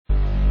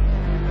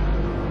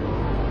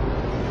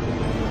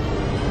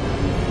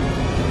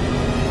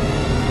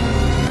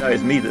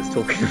it's me that's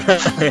talking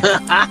about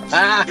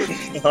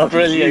it.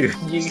 Brilliant.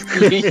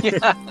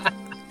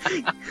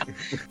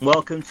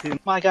 Welcome to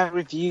My Guy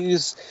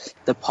Reviews,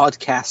 the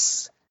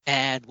podcast.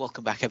 And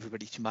welcome back,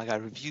 everybody, to My Guy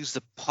Reviews,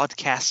 the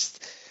podcast.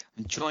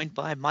 I'm joined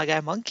by My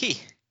Guy Monkey.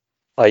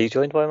 Are you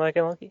joined by My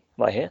Guy Monkey?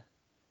 Am I here?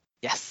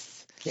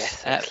 Yes.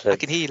 Yes, I excellent.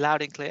 can hear you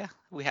loud and clear.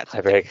 We had some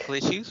Hi, Greg. technical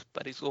issues,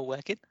 but it's all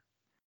working.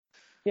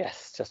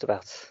 Yes, just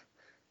about.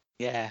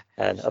 Yeah.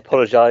 And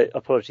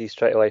apologies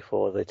straight away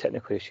for the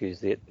technical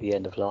issues at the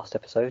end of last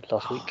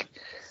week.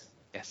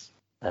 Yes.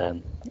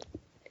 I've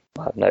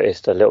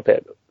noticed a little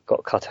bit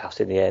got cut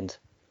out in the end,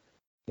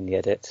 in the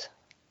edit.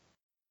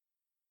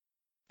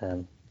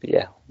 But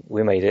yeah,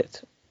 we made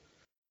it.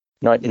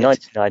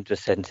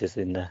 99% is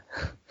in there.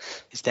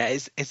 Is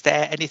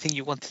there anything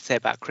you want to say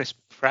about Chris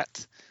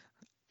Pratt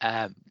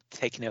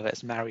taking over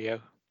as Mario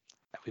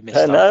that we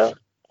missed No, off?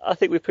 I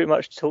think we pretty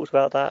much talked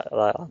about that.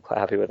 I'm quite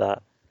happy with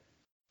that.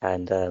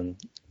 And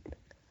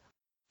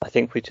I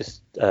think we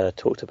just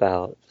talked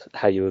about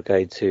how you were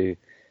going to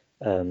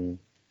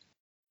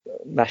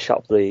mash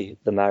up the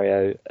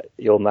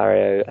your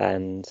Mario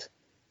and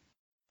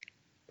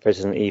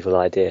Resident Evil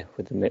idea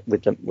with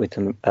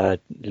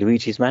the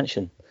Luigi's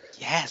Mansion.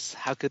 Yes,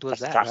 how good was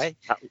that, That's- right?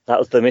 That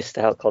was the missed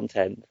out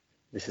content.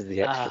 This is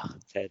the extra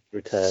content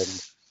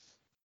returned.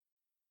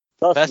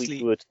 Last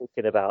week we were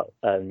talking about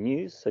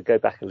news, so go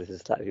back and listen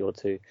to that if you want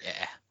to.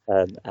 Yeah.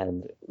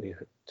 And we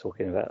were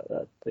talking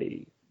about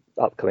the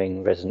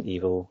upcoming Resident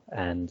Evil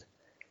and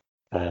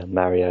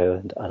Mario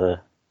and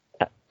other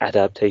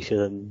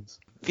adaptations.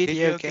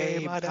 Video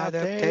game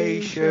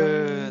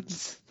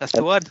adaptations. That's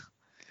the one.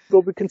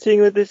 We'll be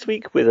continuing this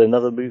week with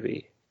another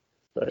movie.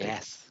 So,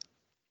 Yes.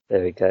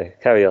 There we go.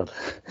 Carry on.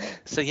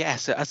 So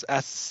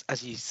as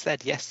you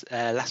said, yes,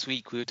 last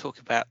week we were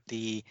talking about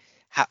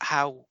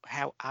how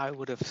I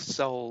would have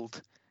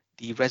sold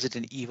the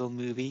Resident Evil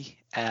movie,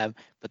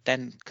 but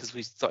then because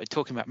we started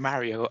talking about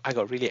Mario, I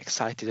got really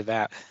excited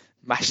about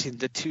mashing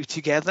the two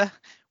together,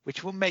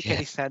 which wouldn't make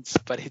any sense,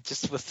 but it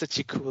just was such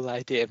a cool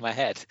idea in my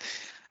head.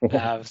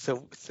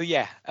 So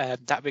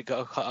that bit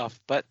got cut off.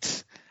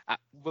 But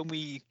when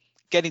we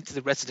get into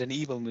the Resident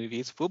Evil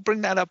movies, we'll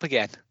bring that up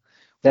again.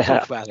 We'll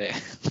talk about it.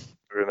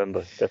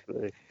 Remember,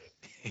 definitely.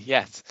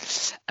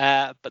 Yes.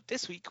 But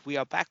this week we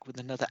are back with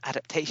another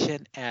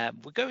adaptation.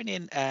 We're going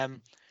in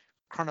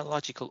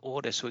chronological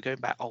order, so we're going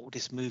back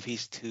oldest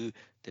movies to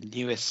the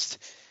newest,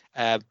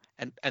 and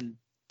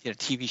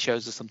TV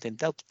shows or something.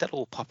 They'll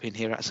all pop in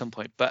here at some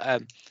point.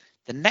 But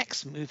the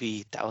next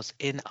movie that was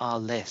in our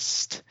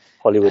list,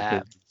 Hollywood movies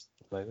at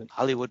the moment.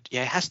 Hollywood,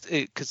 yeah, it has to,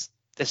 because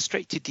there's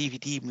straight to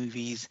DVD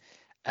movies.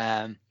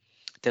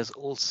 There's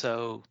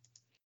also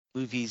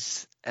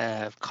movies,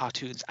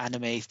 cartoons,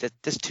 animes.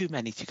 There's too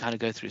many to kind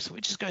of go through, so we're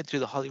just going through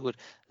the Hollywood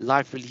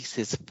live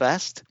releases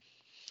first,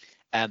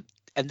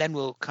 and then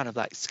we'll kind of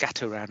like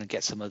scatter around and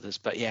get some others.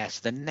 But yeah, so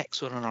the next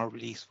one on our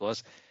release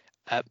was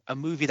a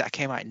movie that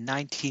came out in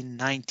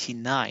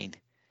 1999.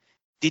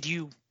 Did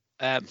you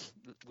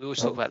we always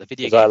talk about the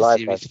video game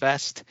series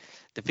first.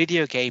 The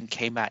video game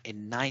came out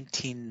in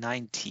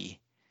 1990,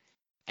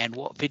 and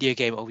what video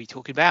game are we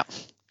talking about?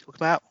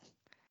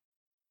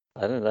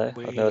 I don't know.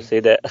 I've never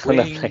seen it.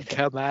 Wing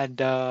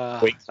Commander.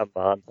 Wing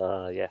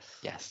Commander, yes.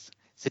 Yes.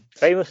 So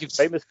famous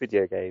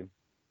video game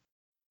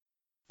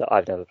that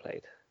I've never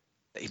played.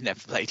 That you've never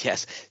played,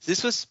 yes.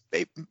 So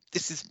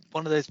this is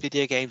one of those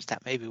video games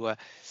that maybe was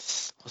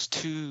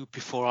too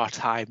before our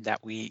time, that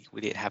we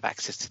didn't have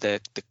access to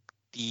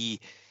the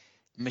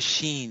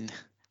machine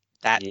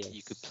that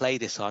you could play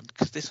this on,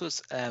 because this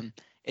was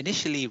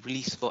initially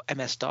released for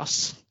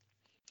MS-DOS.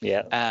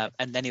 Yeah.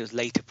 And then it was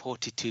later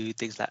ported to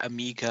things like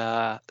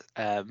Amiga,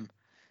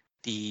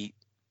 the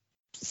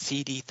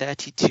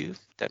CD32,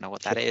 don't know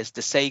what that is,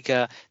 the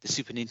Sega, the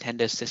Super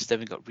Nintendo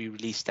system, it got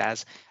re-released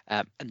as,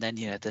 and then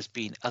there's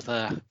been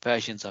other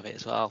versions of it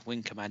as well,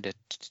 Wing Commander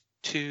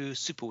 2,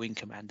 Super Wing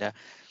Commander,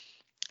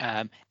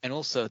 and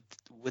also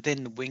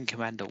within Wing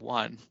Commander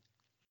 1,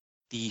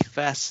 the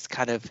first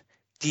kind of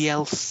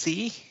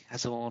DLC,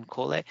 as I want to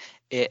call it,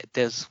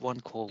 there's one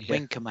called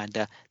Wing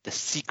Commander, the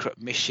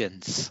Secret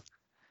Missions.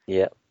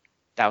 Yeah.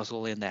 That was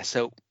all in there.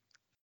 So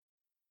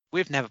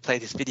we've never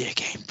played this video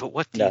game, but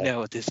what do you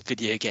know of this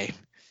video game?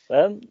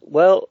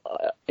 Well,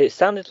 it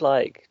sounded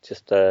like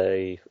just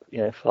a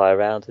fly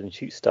around and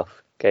shoot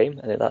stuff game,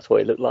 and that's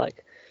what it looked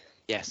like.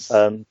 Yes.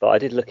 But I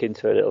did look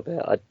into it a little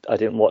bit. I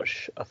didn't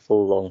watch a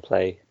full long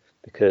play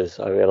because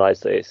I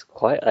realised that it's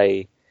quite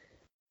a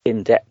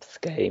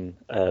in-depth game,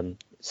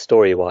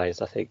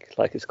 story-wise. I think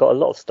it's got a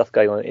lot of stuff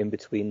going on in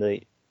between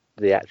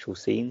the actual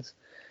scenes.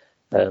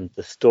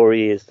 The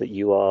story is that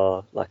you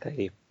are like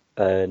a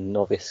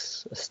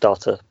novice, a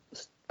starter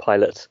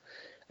pilot,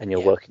 and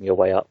you're working your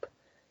way up.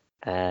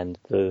 And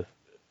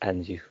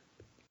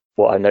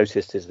what I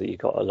noticed is that you've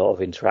got a lot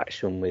of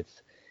interaction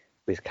with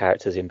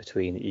characters in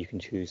between that you can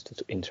choose to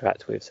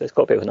interact with. So it's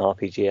got a bit of an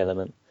RPG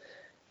element.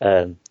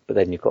 But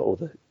then you've got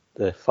all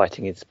the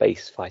fighting in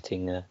space,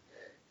 fighting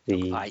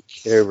the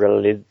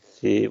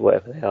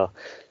whatever they are,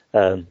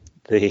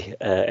 the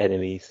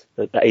enemies,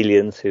 the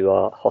aliens who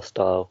are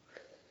hostile,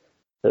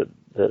 that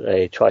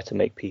they try to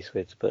make peace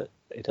with, but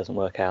it doesn't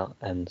work out,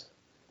 and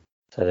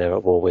so they're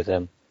at war with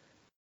them.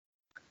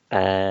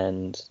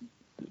 And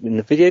in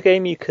the video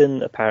game, you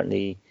can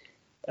apparently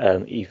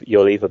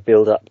you'll either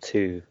build up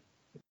to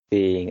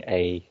being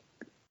a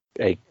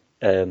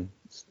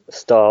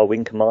star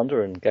wing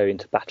commander and go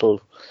into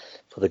battle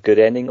for the good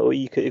ending, or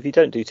you could, if you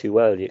don't do too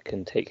well, it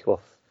can take you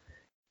off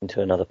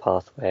into another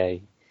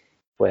pathway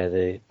where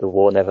the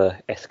war never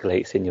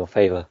escalates in your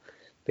favor,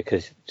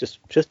 because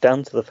just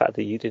down to the fact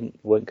that you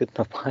weren't good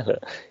enough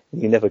pilot,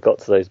 you never got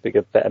to those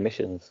bigger, better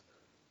missions.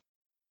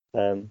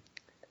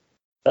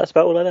 That's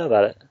about all I know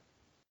about it.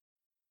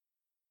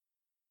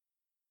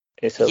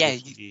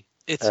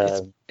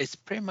 It's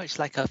pretty much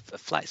like a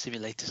flight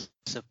simulator.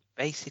 So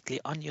basically,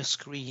 on your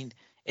screen,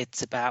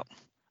 it's about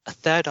a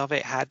third of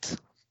it had,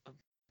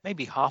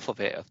 maybe half of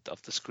it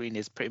of the screen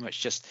is pretty much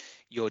just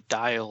your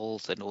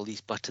dials and all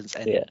these buttons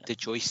and the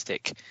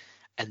joystick,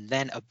 and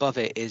then above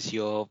it is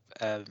your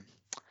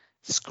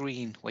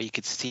screen where you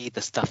could see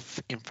the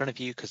stuff in front of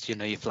you, because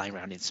you're flying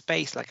around in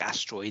space like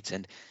asteroids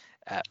and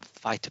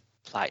fighter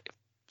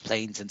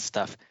planes and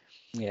stuff.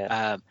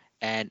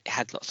 And it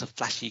had lots of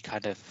flashy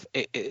kind of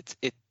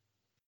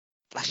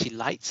flashy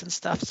lights and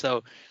stuff.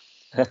 So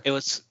it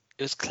was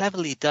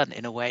cleverly done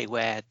in a way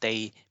where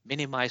they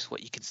minimize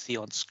what you can see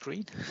on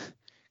screen,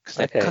 because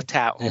they've cut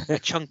out a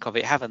chunk of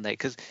it, haven't they?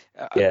 Because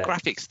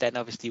graphics then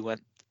obviously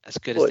weren't as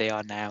good as they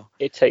are now.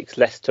 It takes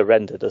less to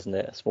render, doesn't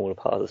it? A smaller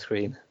part of the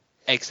screen.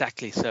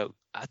 Exactly. So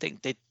I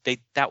think they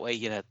that way,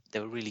 they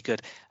were really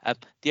good.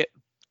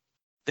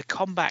 The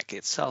combat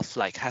itself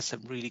has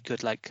some really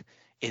good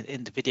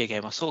in the video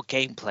game. I saw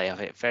gameplay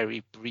of it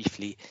very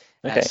briefly.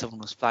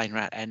 Someone was flying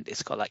around, and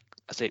it's got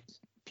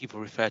people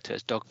refer to it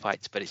as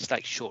dogfights, but it's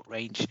like short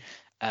range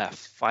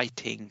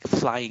fighting,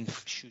 flying,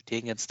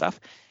 shooting and stuff.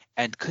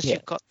 And because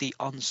you've got the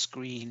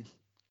on-screen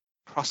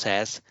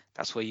crosshairs,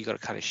 that's where you got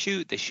to kind of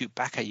shoot. They shoot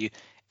back at you.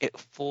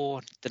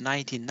 For the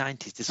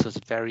 1990s, this was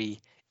a very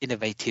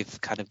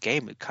innovative kind of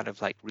game. It kind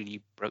of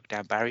really broke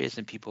down barriers,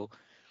 and people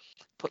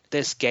put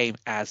this game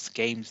as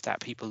games that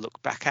people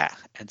look back at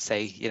and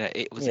say,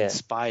 it was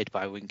inspired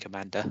by Wing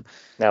Commander.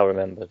 Now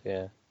remembered,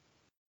 yeah.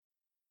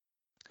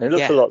 And it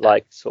looks a lot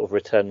like sort of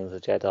Return of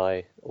the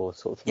Jedi or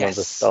sort of one of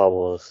the Star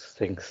Wars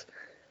things.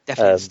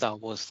 Definitely Star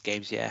Wars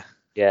games, yeah.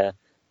 Yeah,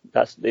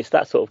 it's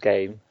that sort of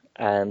game.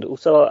 And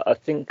also, I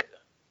think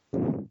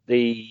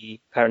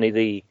apparently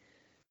the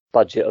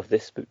budget of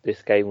this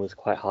game was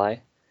quite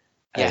high.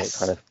 And it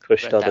kind of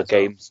pushed other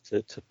games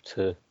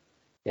to.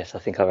 Yes, I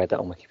think I read that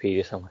on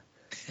Wikipedia somewhere.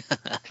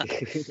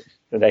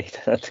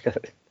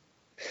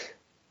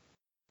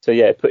 So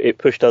yeah, it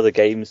pushed other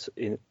games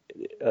in.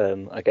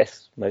 I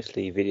guess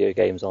mostly video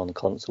games on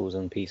consoles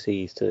and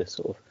PCs to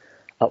sort of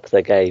up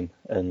their game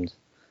and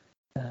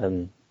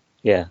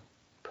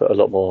put a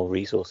lot more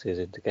resources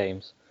into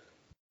games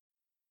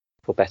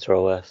for better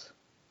or worse.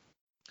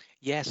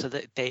 Yeah, so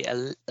that they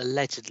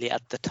allegedly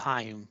at the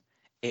time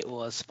it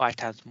was 5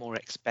 times more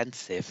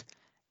expensive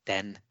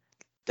than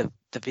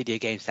the video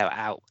games that were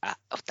out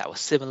that were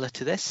similar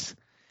to this.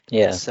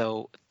 Yeah. And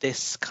so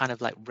this kind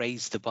of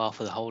raised the bar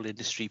for the whole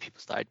industry.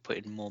 People started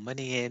putting more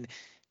money in.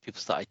 People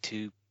started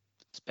to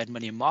spend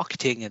money in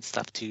marketing and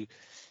stuff to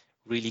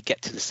really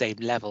get to the same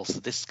level. So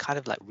this kind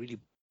of really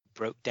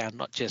broke down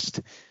not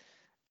just,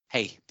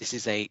 hey, this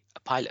is a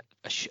pilot,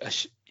 a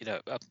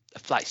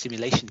flight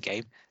simulation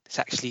game. This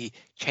actually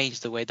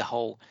changed the way the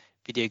whole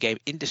video game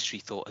industry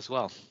thought as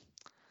well.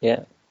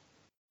 Yeah.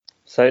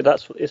 So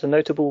it's a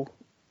notable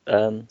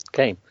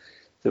game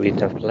that we've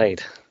never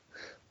played.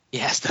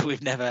 Yes, that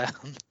we've never.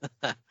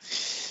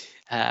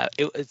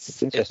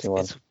 It's interesting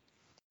one.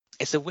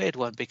 It's a weird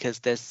one because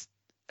there's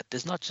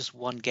not just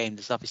one game.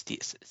 There's obviously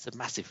it's a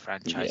massive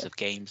franchise of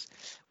games,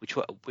 which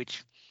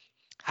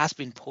has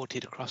been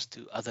ported across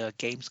to other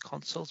games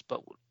consoles.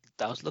 But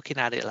I was looking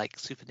at it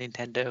Super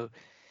Nintendo.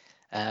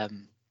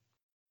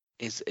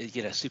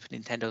 Super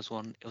Nintendo's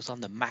one. It was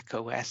on the Mac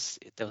OS.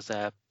 There was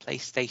a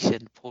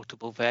PlayStation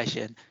portable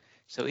version.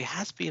 So it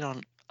has been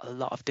on a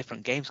lot of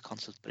different games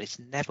consoles, but it's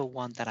never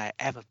one that I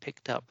ever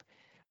picked up,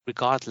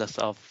 regardless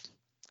of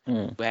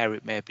where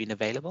it may have been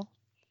available.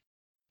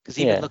 Because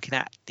even looking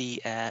at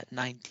the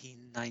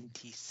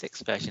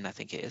 1996 version, I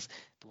think it is,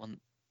 the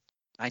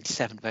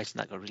 97 version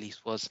that got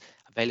released was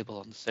available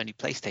on the Sony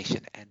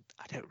PlayStation, and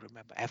I don't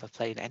remember ever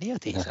playing any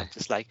of these. I'm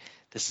just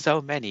there's so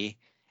many,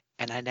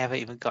 and I never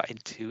even got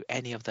into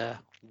any of the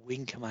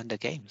Wing Commander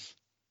games.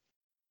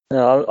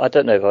 No, I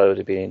don't know if I would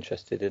have been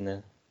interested in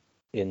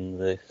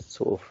the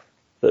sort of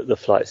the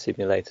flight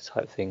simulator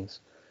type things.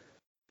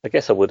 I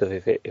guess I would have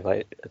if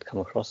I had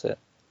come across it.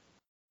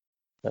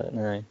 But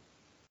no.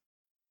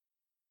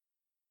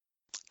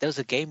 There was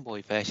a Game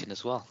Boy version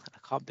as well. I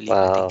can't believe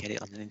I didn't get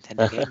it on the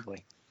Nintendo Game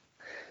Boy.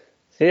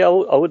 See, I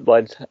wouldn't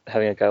mind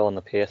having a go on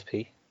the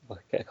PSP if I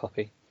could get a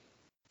copy.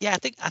 Yeah,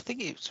 I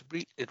think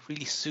it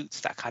really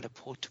suits that kind of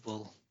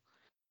portable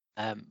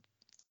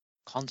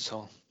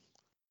console.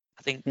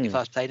 I think if I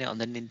was playing it on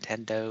the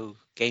Nintendo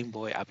Game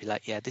Boy, I'd be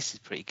like, yeah, this is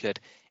pretty good.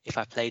 If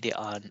I played it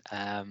on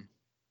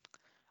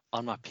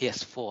my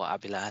PS4,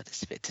 I'd be like, this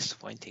is a bit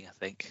disappointing, I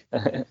think.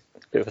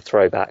 Bit of a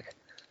throwback.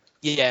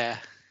 Yeah.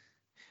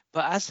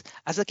 But as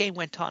the game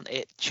went on,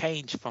 it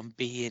changed from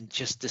being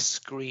just the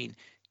screen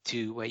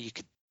to where you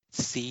could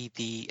see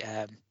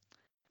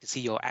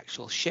your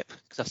actual ship,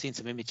 because I've seen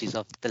some images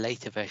of the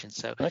later version.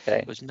 So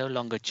it was no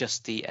longer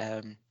just the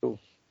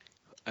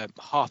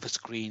half a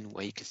screen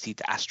where you could see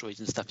the asteroids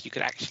and stuff. You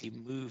could actually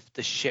move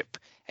the ship,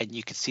 and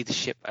you could see the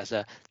ship as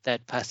a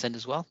third person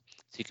as well.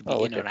 So you could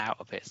be in or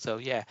out of it. So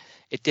yeah,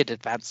 it did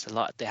advance a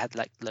lot. They had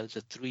like loads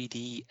of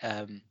 3D.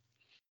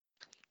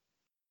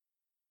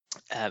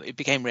 It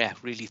became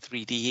really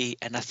 3D,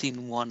 and I've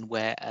seen one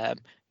where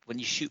when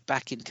you shoot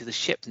back into the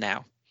ship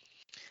now,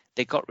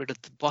 they got rid of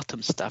the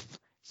bottom stuff,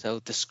 so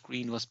the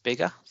screen was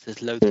bigger. So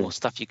there's loads more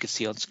stuff you could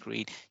see on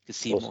screen. You could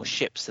see more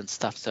ships and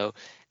stuff. So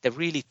they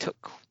really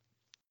took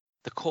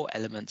the core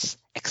elements,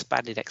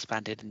 expanded,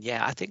 and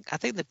yeah, I think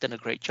they've done a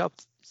great job.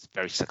 It's a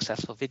very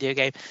successful video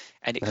game,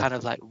 and it kind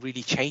of like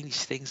really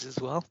changed things as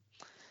well,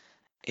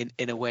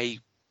 in a way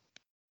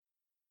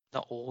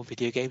not all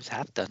video games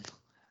have done.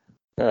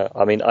 No,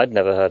 I mean, I'd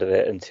never heard of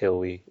it until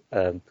we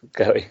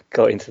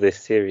got into this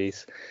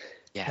series.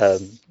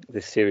 Yes.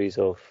 This series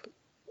of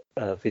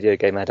video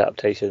game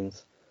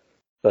adaptations.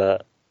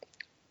 But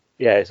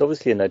yeah, it's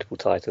obviously a notable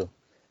title,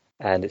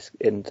 and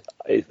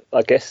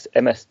I guess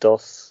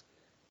MS-DOS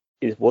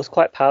was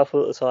quite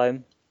powerful at the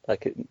time.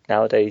 Like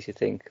nowadays, you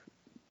think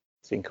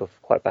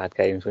of quite bad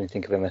games when you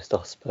think of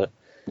MS-DOS, but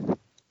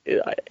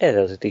yeah,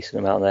 there was a decent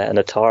amount there. And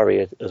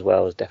Atari as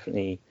well is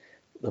definitely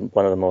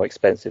one of the more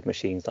expensive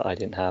machines that I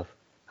didn't have.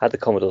 I had the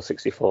Commodore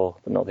 64,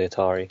 but not the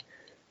Atari,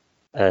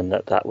 and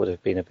that would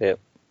have been a bit.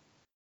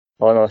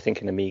 Oh no, I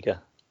think an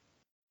Amiga.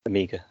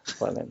 That's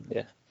what I meant.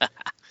 Yeah.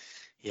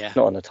 Yeah.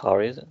 Not an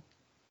Atari, is it?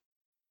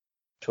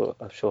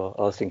 I'm sure.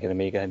 I was thinking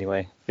Amiga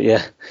anyway. But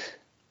yeah.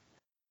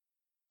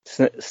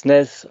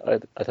 SNES,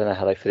 I don't know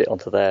how they fit it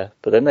onto there,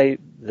 but then they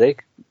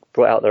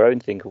brought out their own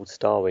thing called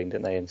Starwing,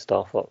 didn't they, in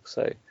Star Fox?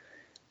 So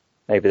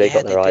maybe they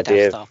got their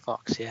idea. Star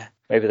Fox, yeah.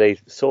 Maybe they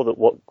saw that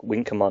what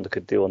Wing Commander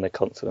could do on their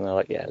console, and they're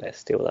like, yeah, let's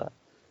steal that.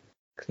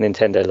 Because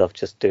Nintendo love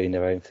just doing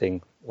their own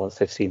thing once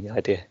they've seen the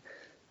idea.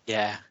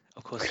 Yeah,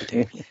 of course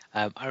they do.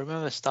 I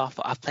remember Star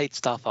Fox. I've played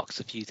Star Fox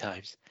a few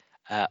times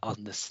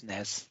on the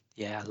SNES.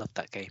 Yeah, I love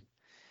that game.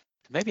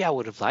 Maybe I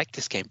would have liked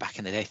this game back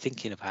in the day,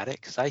 thinking about it,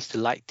 because I used to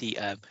like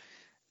the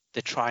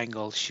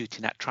triangle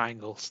shooting at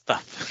triangle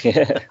stuff.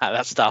 Yeah,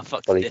 that Star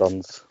Fox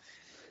polygons.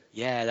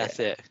 Yeah, that's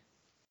it.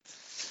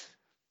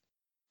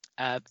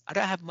 I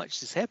don't have much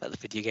to say about the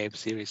video game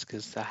series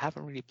because I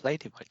haven't really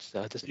played it much,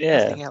 so there's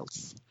nothing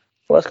else.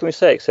 What else can we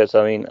say? Except,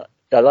 I mean,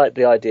 I like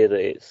the idea that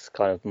it's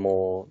kind of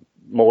more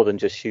than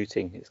just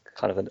shooting. It's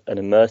kind of an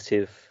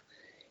immersive.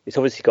 It's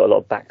obviously got a lot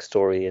of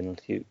backstory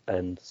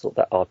and sort of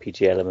that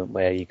RPG element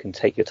where you can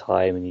take your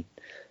time and you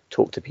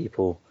talk to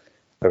people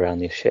around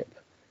your ship,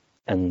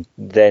 and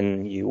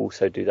then you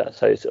also do that.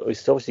 So it's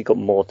obviously got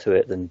more to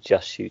it than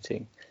just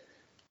shooting,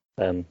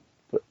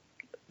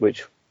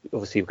 which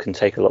obviously can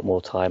take a lot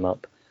more time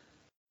up.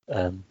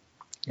 You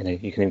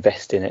can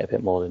invest in it a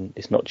bit more than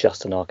it's not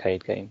just an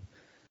arcade game.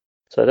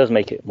 So it does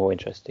make it more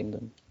interesting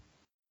than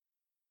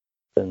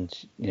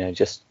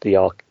just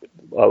the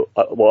what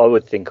I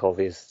would think of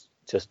is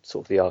just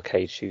sort of the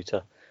arcade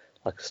shooter,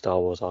 like a Star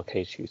Wars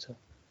arcade shooter.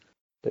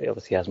 But it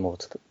obviously has more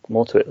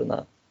to it than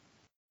that.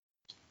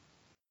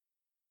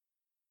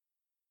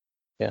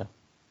 Yeah.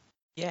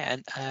 Yeah,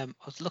 and I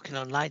was looking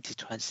online to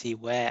try and see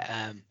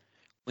where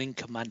Wing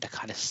Commander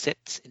kind of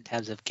sits in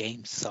terms of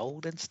games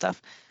sold and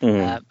stuff.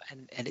 And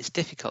it's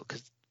difficult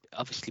because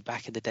obviously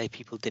back in the day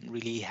people didn't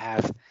really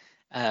have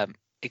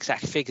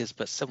exact figures,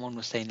 but someone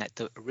was saying that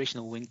the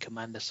original Wing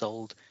Commander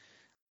sold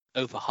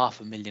over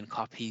 500,000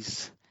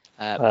 copies,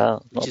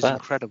 which is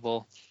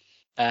incredible.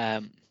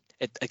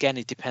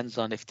 It depends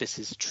on if this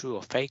is true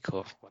or fake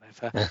or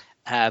whatever.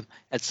 And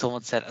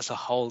someone said as a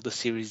whole the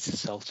series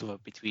has sold somewhere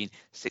between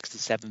 6 to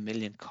 7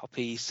 million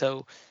copies,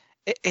 so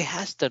it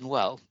has done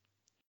well.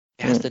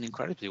 It has done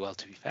incredibly well,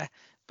 to be fair.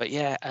 But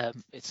yeah,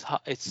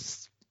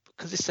 it's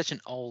because it's such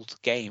an old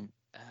game.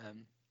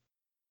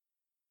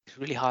 It's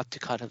really hard to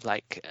kind of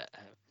like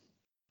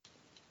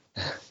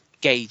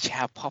gauge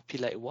how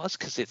popular it was,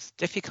 because it's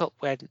difficult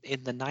when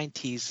in the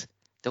 90s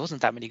there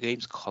wasn't that many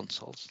games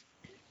consoles.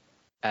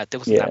 There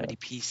wasn't that many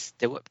PCs.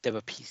 There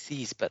were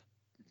PCs, but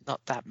not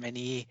that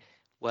many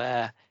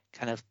were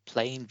kind of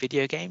playing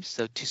video games.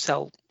 So to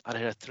sell, I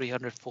don't know,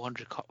 300,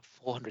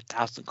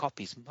 400,000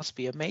 copies must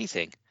be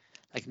amazing.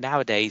 Like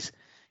nowadays,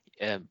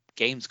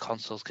 games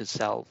consoles can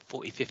sell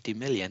 40, 50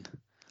 million,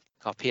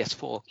 like our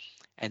PS4.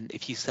 And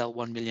if you sell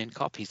 1 million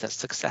copies, that's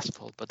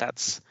successful. But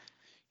that's,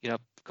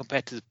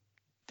 compared to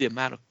the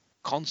amount of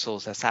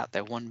consoles that's out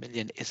there, 1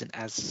 million isn't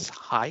as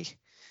high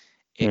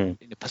in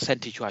a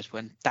percentage-wise,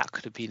 when that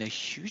could have been a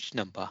huge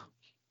number.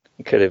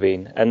 It could have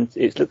been. And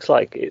it looks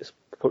like it's,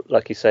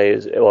 like you say,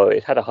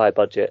 it had a high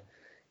budget.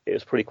 It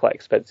was probably quite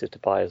expensive to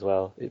buy as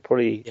well. It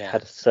probably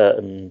had a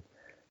certain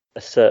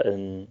a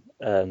certain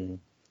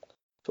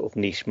sort of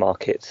niche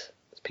market,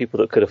 people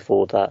that could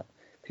afford that,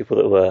 people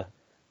that were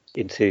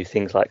into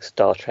things like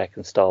Star Trek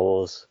and Star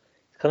Wars.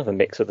 It's kind of a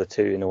mix of the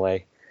two in a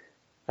way.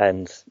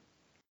 And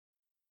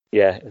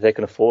yeah, if they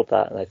can afford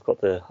that and they've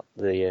got the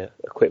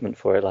equipment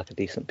for it, like a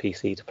decent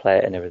PC to play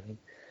it and everything,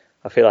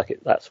 I feel like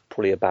that's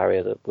probably a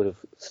barrier that would have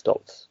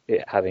stopped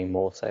it having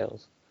more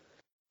sales.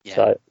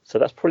 Yeah. So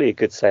that's probably a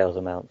good sales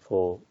amount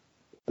for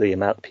the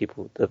amount of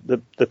people,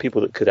 the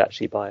people that could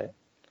actually buy it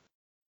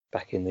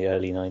back in the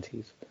early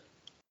 90s.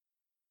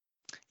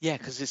 Yeah,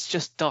 because it's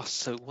just DOS,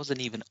 so it wasn't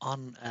even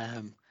on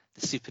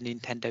the Super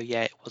Nintendo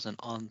yet. It wasn't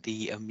on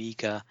the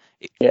Amiga.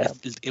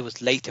 It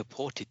was later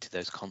ported to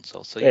those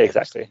consoles. So Yeah, yeah,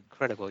 exactly.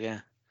 incredible. Yeah.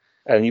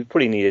 And you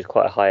probably needed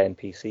quite a high-end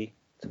PC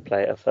to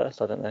play it at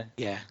first. I don't know.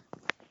 Yeah.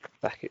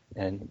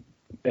 And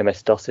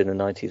MS-DOS in the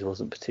 90s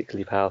wasn't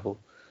particularly powerful.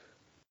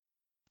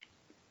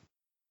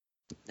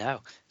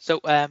 No.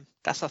 So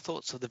that's our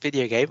thoughts of the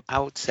video game. I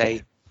would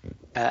say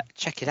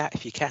check it out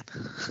if you can.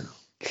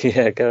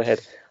 Yeah, go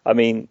ahead. I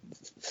mean,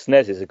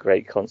 SNES is a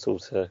great console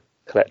to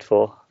collect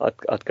for.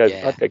 I'd go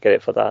get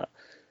it for that.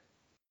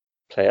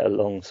 Play it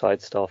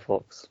alongside Star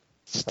Fox.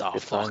 Star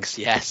Fox,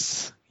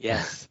 yes.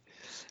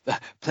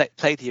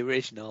 Play the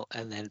original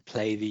and then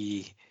play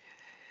the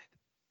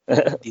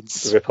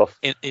rip-off.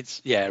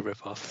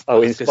 Rip-off.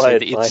 Oh,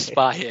 inspired.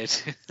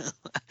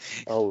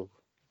 Oh,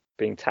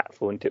 being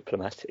tactful and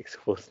diplomatic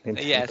towards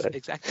Nintendo. Yes,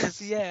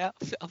 exactly. Yeah,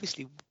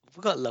 obviously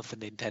we've got love for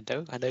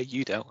Nintendo. I know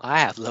you don't. I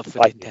have love for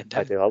Nintendo.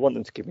 I do. I want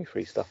them to give me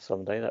free stuff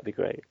someday. That'd be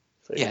great.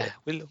 So, yeah,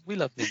 we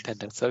love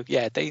Nintendo. So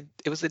yeah, it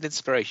was an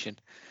inspiration.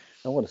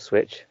 I want a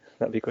Switch.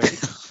 That'd be great.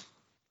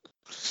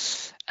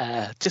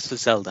 Just for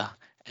Zelda.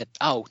 And,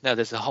 oh no,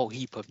 there's a whole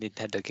heap of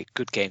Nintendo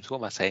good games. What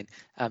am I saying?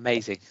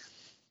 Amazing.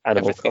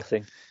 Animal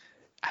Crossing.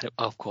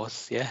 Of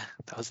course, yeah.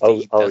 That was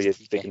you're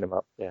picking them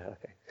up. Yeah,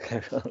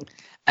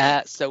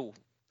 okay. So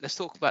let's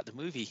talk about the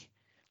movie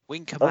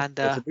Wing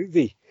Commander. It's a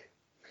movie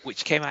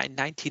which came out in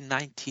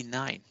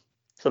 1999.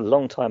 It's a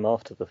long time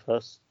after the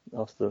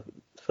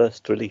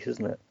first release,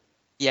 isn't it?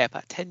 Yeah,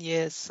 about 10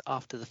 years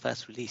after the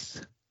first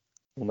release.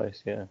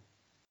 Almost, yeah.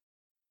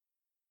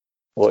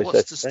 So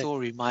what's the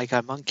story, My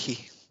Guy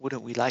Monkey?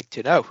 Wouldn't we like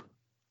to know?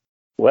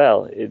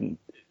 Well, in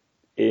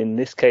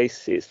this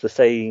case, it's the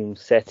same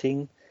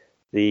setting.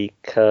 I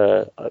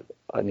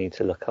need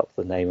to look up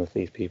the name of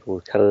these people.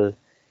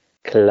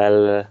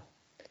 Kilrathi,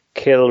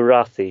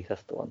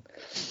 that's the one.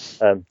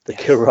 The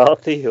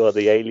Kilrathi, who are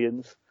the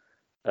aliens.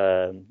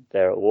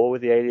 They're at war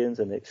with the aliens,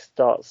 and the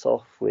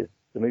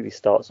movie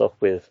starts off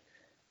with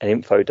an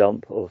info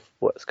dump of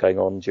what's going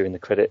on during the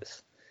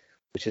credits,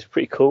 which is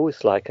pretty cool.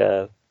 It's like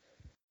a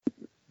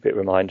bit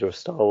reminder of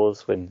Star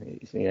Wars when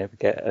we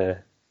get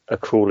a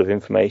crawl of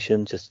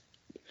information just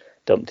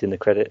dumped in the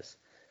credits,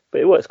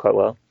 but it works quite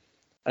well.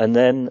 And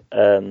then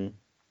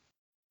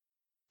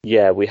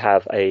we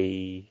have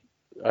a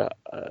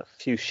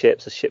few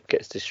ships. A ship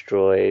gets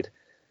destroyed.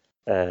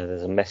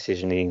 There's a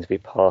message needing to be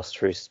passed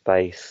through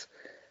space,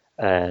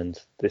 and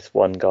this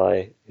one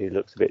guy who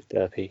looks a bit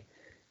derpy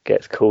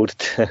gets called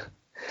to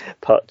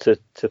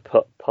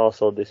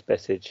pass on this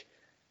message,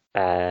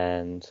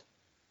 and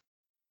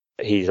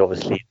he's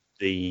obviously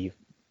the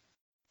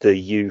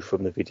you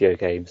from the video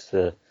games,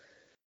 the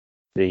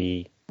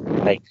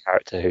main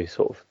character who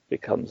sort of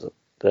becomes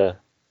the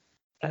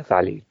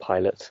valued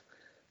pilot.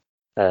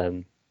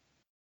 And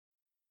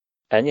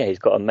yeah, he's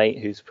got a mate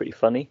who's pretty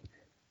funny,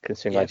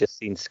 considering I just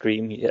seen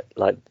Scream the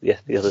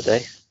other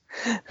day.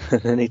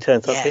 And then he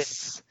turns up here.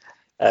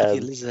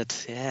 The lizard,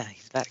 yeah,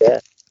 he's back.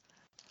 Yeah.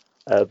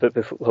 But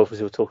before,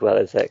 obviously, we'll talk about it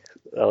in a sec.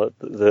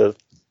 The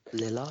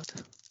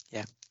Lillard,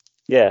 yeah.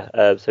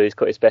 Yeah, so he's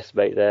got his best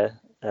mate there.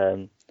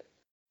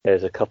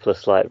 There's a couple of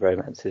slight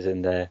romances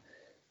in there.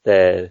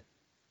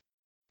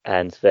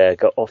 And they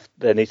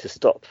need to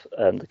stop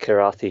the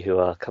Kilrathi who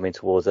are coming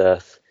towards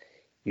Earth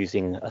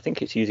using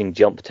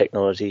jump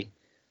technology.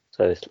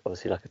 So it's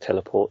obviously like a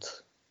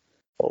teleport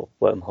or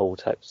wormhole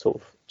type sort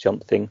of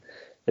jump thing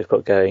they've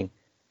got going.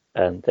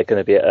 They're going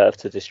to be at Earth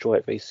to destroy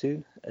it very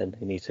soon, and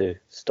they need to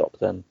stop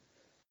them.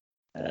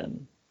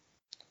 And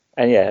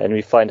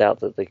we find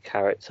out that the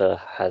character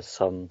has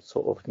some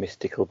sort of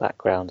mystical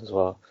background as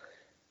well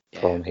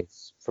from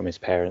his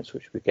parents,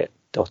 which we get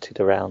dotted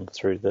around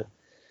through the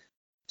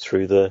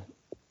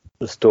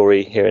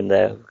story here and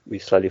there. We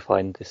slowly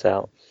find this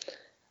out.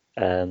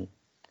 That's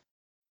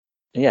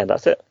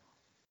it.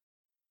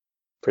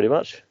 Pretty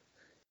much.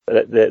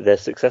 They're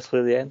successful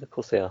at the end. Of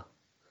course they are.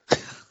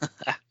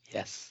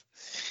 Yes.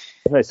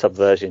 There's no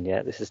subversion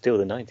yet. This is still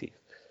the 90s.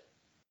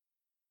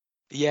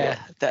 Yeah.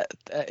 That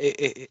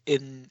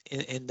in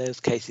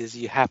those cases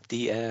you have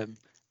the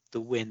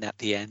win at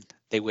the end.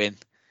 They win.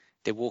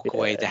 They walk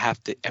away. They have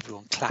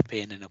everyone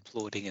clapping and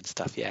applauding and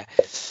stuff. Yeah.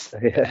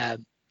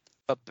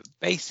 But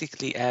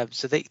basically,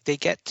 so they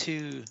get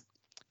to,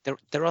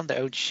 they're on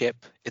their own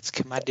ship. It's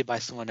commanded by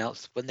someone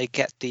else. When they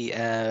get the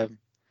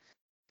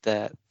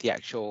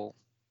actual,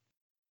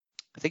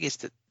 I think it's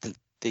the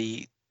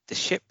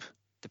ship,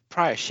 the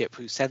prior ship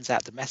who sends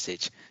out the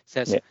message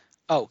says,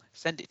 oh,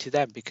 send it to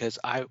them because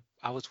I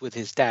was with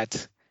his dad,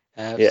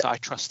 Yeah. so I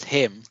trust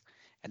him,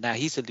 and now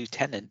he's a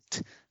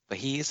lieutenant, but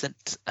he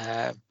isn't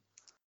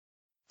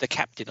the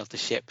captain of the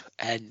ship,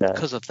 and No.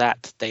 because of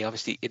that, they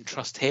obviously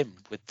entrust him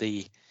with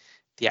the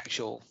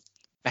actual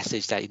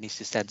message that he needs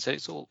to send. So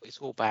it's all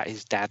about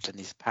his dad and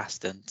his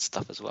past and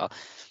stuff as well,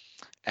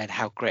 and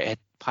how great a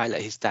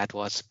pilot his dad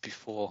was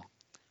before.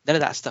 None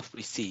of that stuff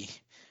we see,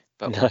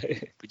 but No.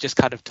 we're just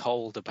kind of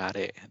told about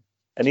it.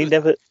 And he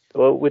never.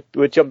 Well,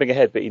 we're jumping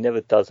ahead, but he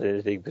never does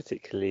anything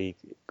particularly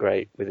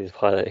great with his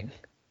piloting.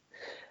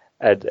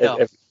 And,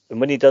 No. and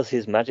when he does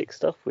his magic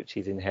stuff, which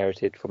he's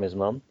inherited from his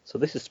mum, so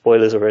this is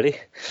spoilers already.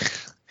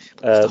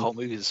 The whole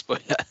movie is a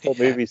spoiler. Whole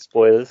movie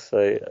spoilers.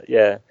 So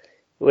yeah,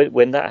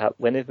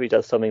 whenever he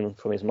does something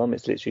from his mum,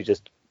 it's literally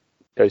just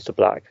goes to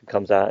black and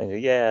comes out and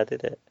goes, yeah, I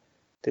did it,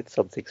 did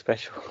something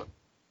special.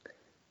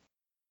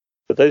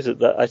 But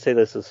I say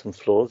those are some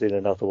flaws in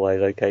an otherwise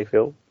okay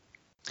film.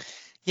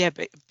 Yeah,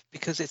 but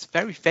because it's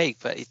very vague,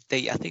 but I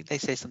think they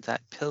say something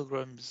like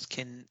pilgrims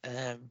can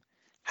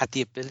have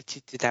the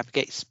ability to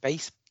navigate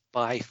space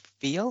by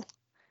feel,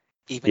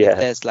 even if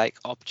there's like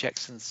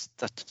objects and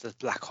stuff, the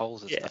black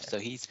holes and stuff. So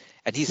he's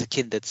a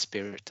kindred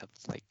spirit of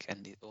like,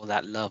 and all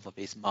that love of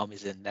his mom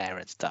is in there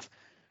and stuff.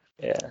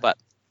 Yeah. But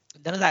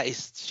none of that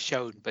is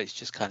shown, but it's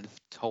just kind of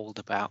told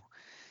about.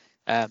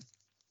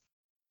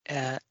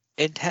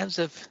 In terms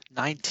of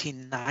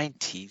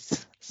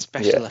 1990s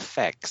special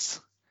effects,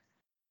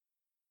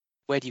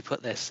 where do you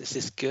put this? Is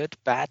this good,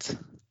 bad?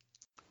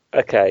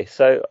 Okay,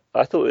 so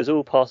I thought it was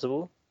all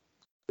passable.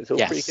 It's all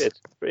pretty good,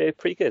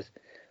 pretty good.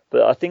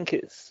 But I think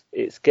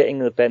it's getting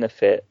the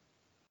benefit,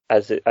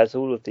 as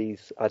all of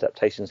these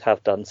adaptations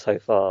have done so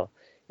far.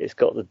 It's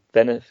got the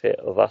benefit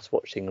of us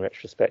watching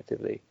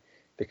retrospectively,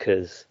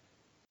 because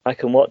I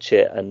can watch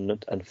it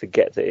and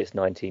forget that it's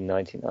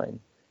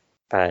 1999,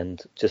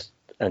 and just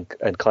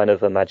and kind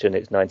of imagine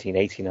it's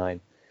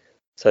 1989.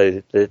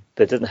 So there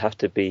doesn't have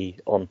to be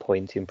on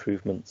point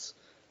improvements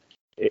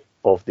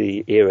of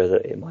the era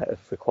that it might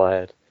have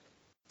required.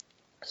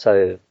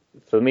 So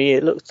for me,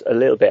 it looked a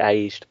little bit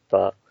aged,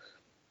 but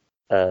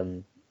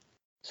so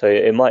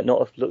it might not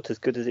have looked as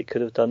good as it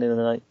could have done in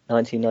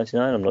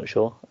 1999. I'm not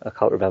sure. I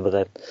can't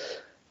remember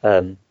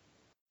then.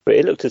 But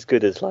it looked as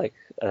good as like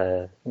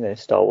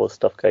Star Wars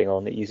stuff going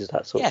on. It uses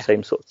that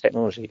same sort of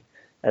technology,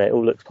 and it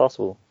all looks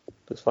passable.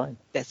 Looks fine.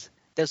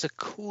 There's a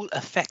cool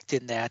effect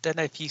in there. I don't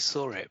know if you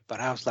saw it, but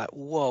I was like,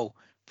 whoa,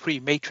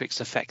 pre-Matrix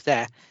effect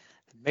there.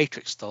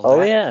 Matrix stole that.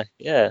 Oh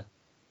yeah.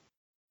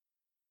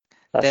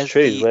 That's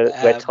true.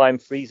 Where time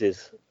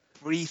freezes.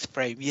 Freeze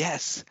frame,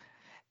 yes.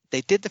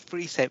 They did the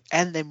freeze frame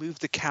and they moved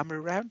the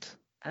camera around.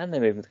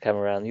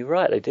 You're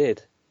right, they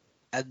did.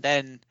 And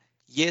then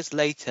years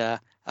later,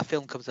 a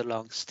film comes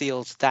along,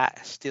 steals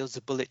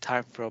the bullet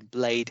time from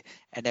Blade,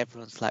 and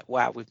everyone's like,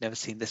 wow, we've never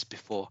seen this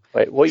before.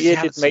 Wait, what year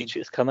did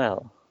Matrix come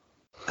out?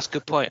 That's a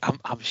good point.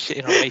 I'm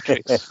shitting on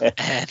Matrix.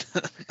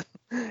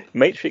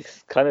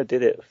 Matrix kind of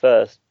did it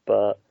first,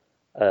 but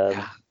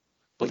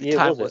Bullet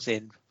Time was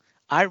in.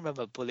 I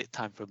remember Bullet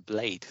Time from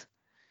Blade.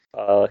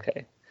 Oh,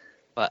 okay.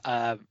 But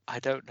I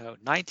don't know.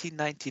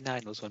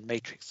 1999 was when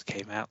Matrix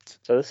came out.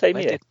 So the same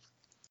year.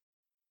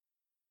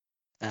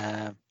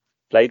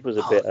 Blade was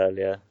a bit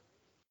earlier.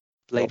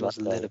 Blade was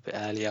a little bit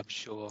earlier, I'm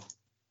sure.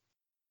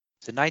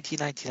 So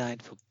 1999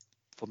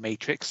 for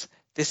Matrix.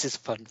 This is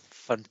fun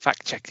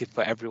fact checking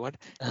for everyone.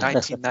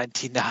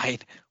 1999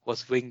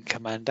 was Wing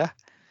Commander,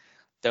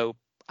 though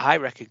I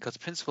reckon because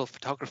principal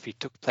photography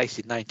took place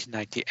in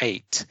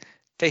 1998,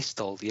 they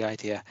stole the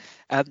idea.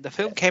 The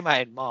film came out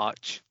in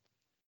March.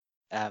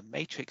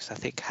 Matrix, I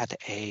think,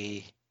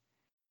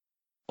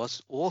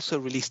 was also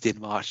released in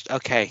March.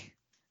 Okay.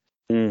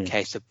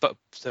 Okay, so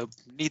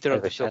neither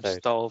of the films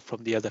stole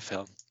from the other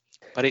film,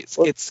 but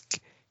it's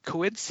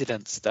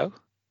coincidence though.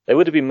 They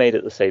would have been made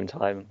at the same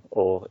time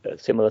or at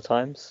similar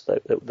times. So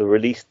the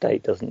release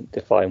date doesn't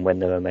define when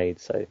they were made.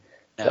 So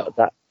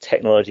that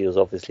technology was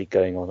obviously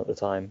going on at the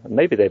time, and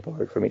maybe they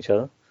borrowed from each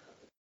other.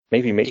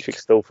 Maybe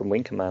Matrix stole from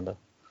Wing Commander.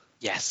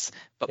 Yes,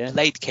 but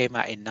Blade came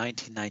out in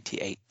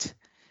 1998,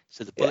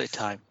 so the bullet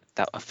time,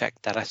 that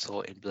effect that I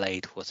saw in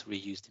Blade, was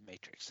reused in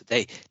Matrix. So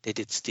they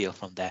did steal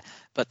from there.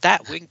 But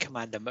that Wing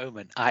Commander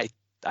moment, I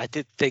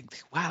did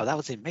think, wow, that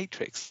was in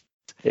Matrix.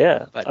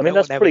 Yeah, but I mean,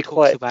 that's pretty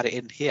talks about it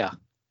in here.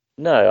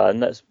 No,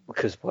 and that's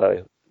because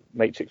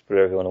Matrix blew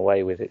everyone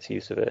away with its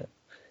use of it.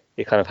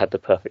 It kind of had the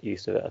perfect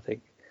use of it, I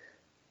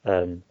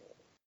think.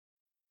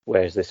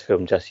 Whereas this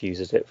film just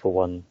uses it for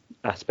one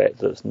aspect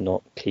that's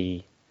not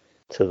key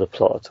to the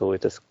plot at all.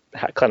 It just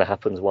kind of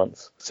happens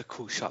once. It's a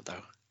cool shot,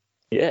 though.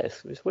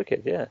 Yes, it's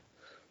wicked, yeah.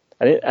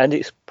 And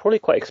it's probably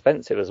quite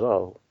expensive as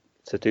well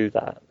to do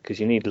that, because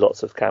you need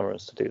lots of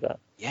cameras to do that.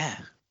 Yeah.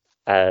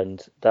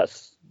 And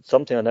that's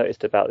something I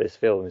noticed about this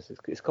film, is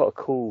it's got a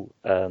cool...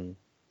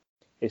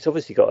 it's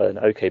obviously got an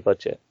okay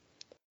budget,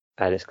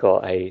 and it's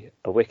got a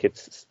wicked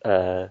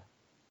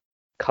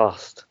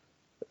cast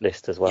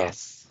list as well.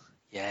 Yes,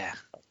 yeah.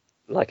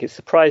 Like, it's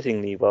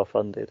surprisingly well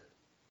funded,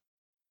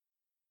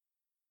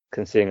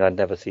 considering I'd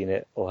never seen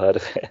it or heard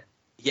of it.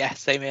 Yeah,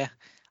 same here.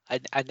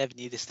 I never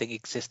knew this thing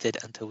existed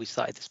until we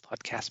started this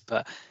podcast.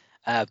 But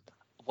um,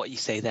 what you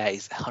say there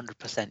is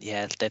 100%.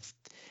 Yeah,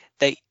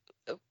 they.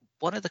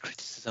 One of the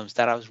criticisms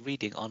that I was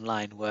reading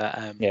online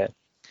were Yeah.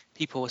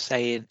 people were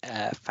saying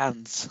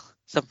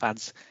some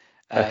fans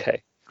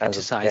Okay. Fans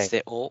of the game. criticized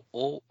it,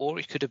 or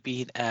it could have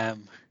been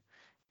um,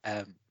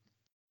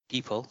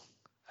 people,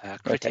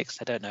 critics.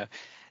 I don't know.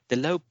 The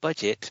low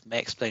budget may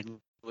explain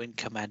Wing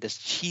Commander's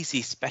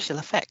cheesy special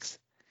effects.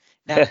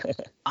 Now,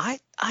 I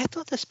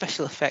thought the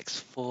special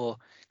effects because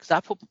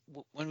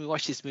when we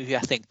watched this movie,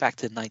 I think back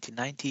to the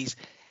 1990s.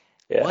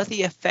 Yeah. Were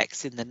the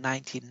effects in the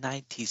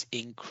 1990s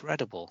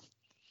incredible?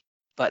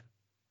 But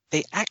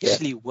they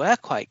actually were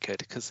quite good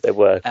because They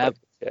were.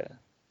 Yeah.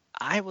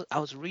 I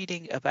was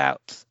reading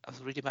about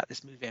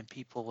this movie and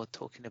people were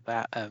talking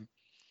about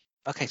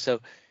okay,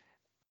 so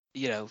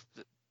they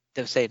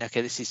were saying,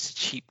 okay, this is a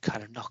cheap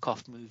kind of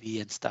knockoff movie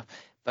and stuff,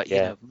 but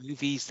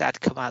movies that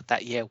come out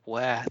that year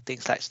were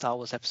things like Star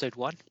Wars Episode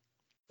 1,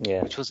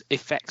 which was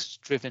effects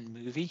driven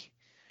movie,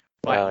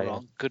 right or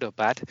wrong, good or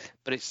bad,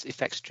 but it's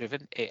effects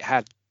driven. It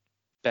had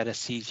better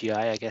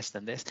CGI, I guess,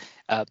 than this.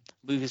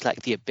 Movies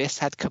like The Abyss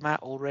had come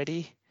out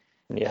already,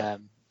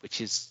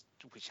 which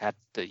had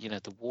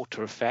the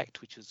water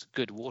effect, which was a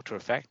good water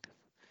effect.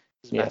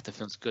 Doesn't matter if the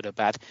film's good or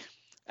bad.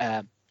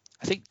 I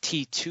think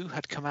T2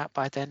 had come out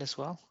by then as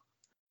well.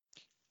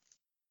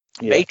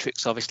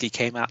 Matrix obviously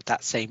came out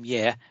that same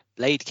year.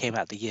 Blade came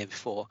out the year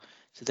before.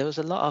 So there was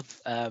a lot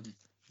of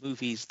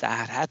movies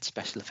that had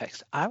special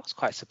effects. I was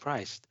quite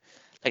surprised.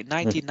 Like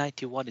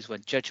 1991 is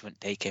when Judgment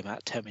Day came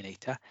out,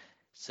 Terminator.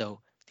 So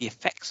the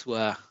effects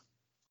were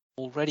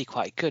already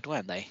quite good,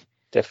 weren't they?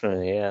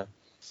 Definitely, yeah.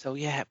 So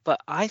yeah, but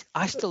I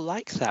still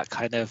like that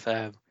kind of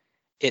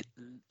it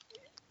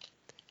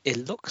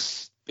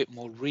looks a bit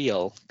more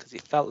real because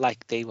it felt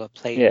like they were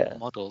playing with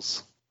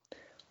models.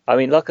 I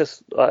mean,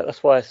 that's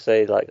why I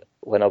say, like,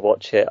 when I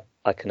watch it,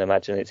 I can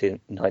imagine it's in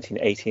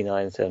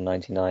 1989 instead of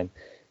 99.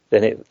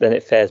 Then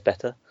it fares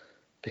better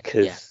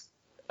because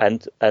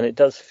and it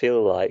does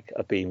feel like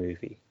a B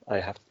movie. I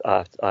have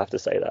to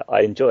say that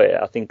I enjoy it.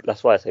 I think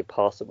that's why I say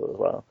passable as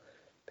well,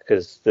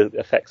 because the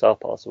effects are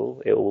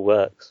passable. It all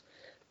works,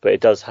 but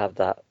it does have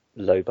that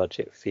low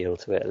budget feel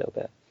to it a little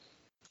bit.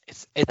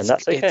 And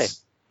that's okay.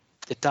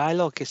 The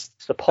dialogue is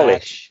the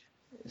polish.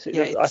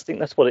 I think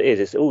that's what it is.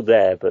 It's all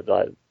there, but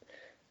like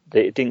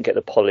it didn't get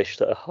the polish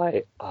that a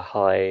high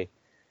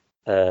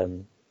a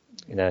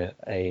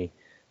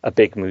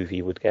big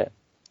movie would get.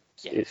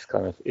 It's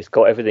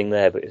got everything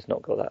there, but it's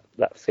not got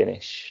that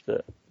finish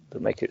that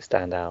make it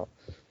stand out.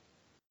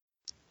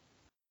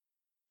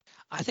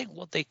 I think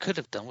what they could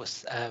have done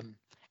was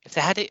if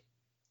they had it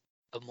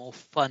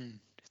if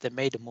they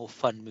made a more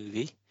fun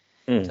movie,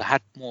 so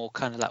had more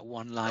kind of like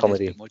one-liners, a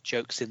bit more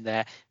jokes in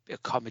there, a bit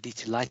of comedy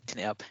to lighten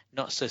it up,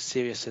 not so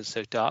serious and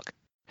so dark.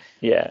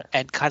 Yeah.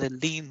 And kind of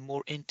lean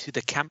more into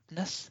the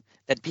campness,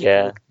 then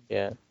people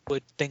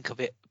would think of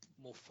it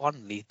more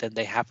fondly than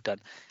they have done.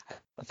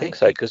 I think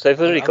so, because they've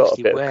already got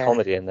a bit of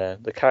comedy in there.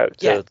 The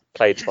character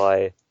played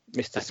by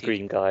Mr.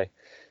 Scream Guy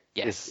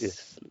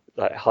is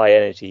like high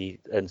energy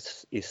and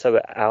is so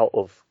out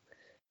of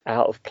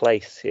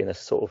place in a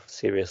sort of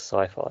serious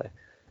sci-fi,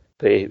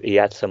 but he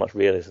adds so much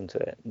realism to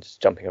it, and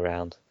just jumping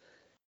around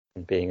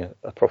and being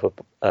a proper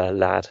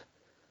lad.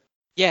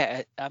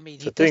 Yeah, I mean,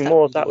 so doing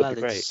more of that would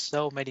be great. In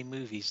so many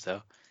movies,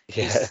 though.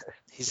 Yeah,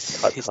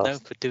 he's known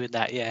for doing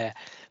that. Yeah,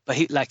 but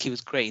he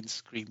was great in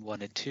Scream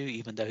 1 and 2,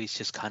 even though he's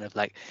just kind of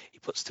like he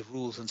puts the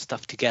rules and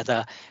stuff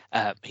together.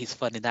 He's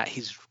fun in that.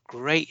 He's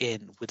great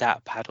in Without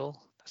a Paddle.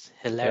 That's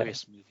a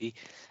hilarious movie.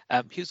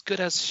 He was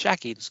good as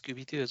Shaggy in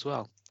Scooby Doo as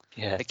well.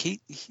 Yeah, like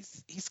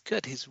he's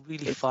good. He's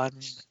really fun.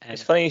 And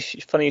it's funny.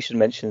 Funny you should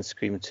mention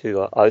Scream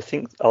 2. I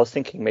was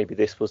thinking maybe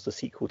this was the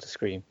sequel to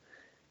Scream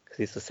because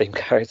he's the same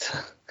character.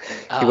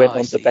 He went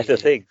on to better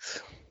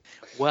things.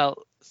 Well,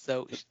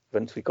 so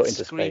once we got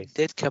into Scream space,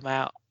 did come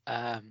out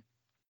in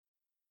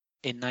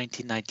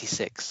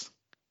 1996.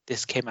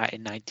 This came out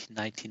in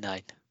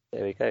 1999.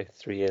 There we go.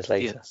 3 years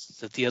later.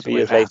 So the other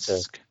way around.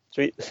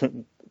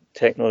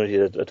 Technology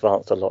has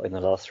advanced a lot in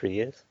the last 3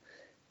 years.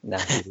 Now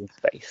he's in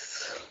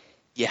space.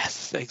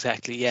 Yes,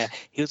 exactly. Yeah,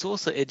 he was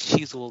also in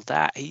She's All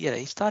That.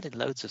 He started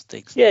loads of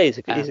things. Yeah, he's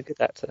a good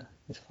actor.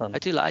 He's fun. I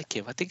do like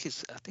him. I think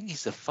he's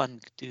a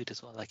fun dude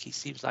as well. Like he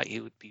seems like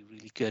he would be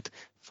really good,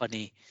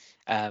 funny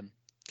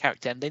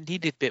character. And they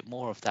needed a bit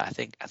more of that. I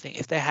think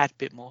if they had a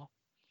bit more,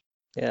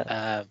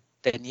 then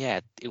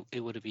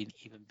it would have been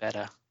even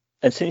better.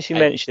 And since you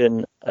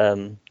mentioned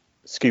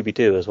Scooby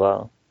Doo as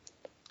well,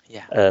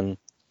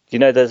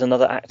 there's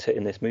another actor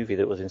in this movie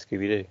that was in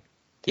Scooby Doo.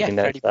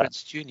 Freddie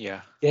Prinze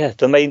Jr. Yeah,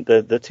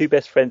 the two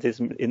best friends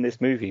in this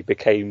movie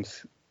became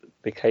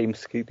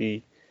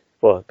Scooby,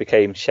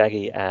 became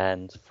Shaggy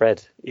and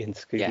Fred in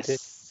Scooby Doo.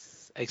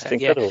 Yes, exactly.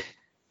 That's incredible.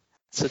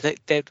 So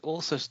they've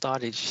also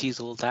started She's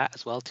All That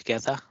as well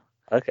together.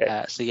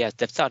 Okay.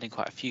 They've started in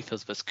quite a few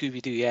films, but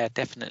Scooby Doo,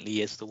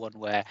 definitely is the one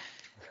where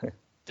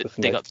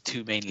they got the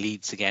two main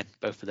leads again,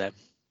 both of them.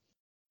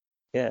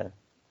 Yeah,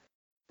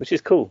 which is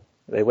cool.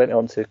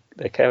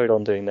 They carried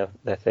on doing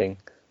their thing.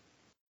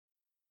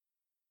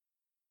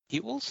 He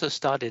also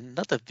starred in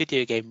another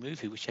video game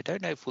movie, which I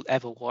don't know if we'll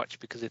ever watch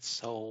because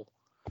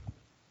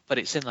but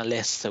it's in the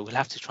list, so we'll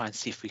have to try and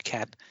see if we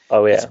can.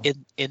 Oh yeah, It's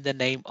in the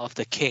Name of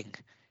the King.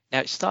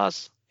 Now it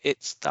stars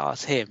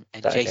him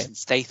and That Jason game.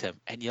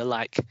 Statham, and you're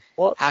like,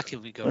 what? how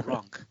can we go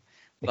wrong?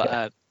 But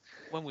Yeah.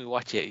 when we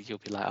watch it, you'll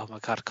be like, oh my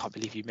god, I can't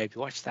believe you made me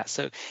watch that.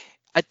 So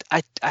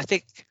I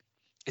think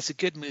it's a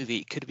good movie.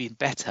 It could have been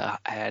better,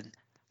 and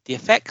the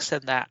effects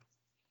and that,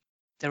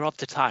 they're of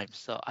the time,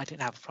 so I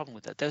didn't have a problem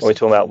with it. There's We're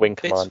some talking about cool Wing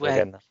bits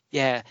Commander again.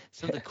 yeah,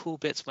 some of the cool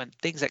bits when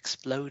things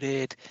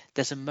exploded.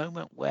 There's a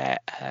moment where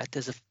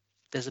there's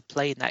a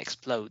plane that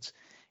explodes.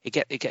 It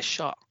gets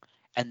shot,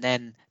 and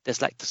then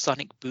there's like the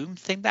sonic boom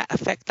thing, that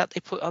effect that they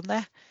put on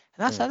there,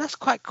 and that's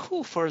quite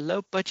cool for a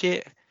low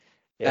budget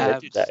Yeah, they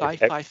do that with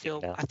sci-fi everything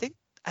film. now.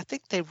 I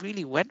think they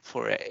really went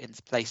for it in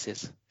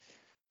places.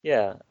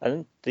 Yeah,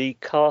 and the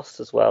cast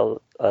as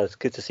well. It's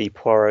good to see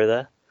Poirot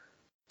there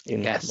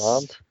in Yes.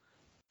 command.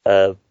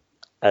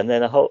 And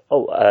then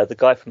the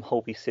guy from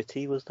Holby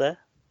City was there,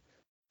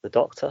 the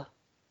doctor,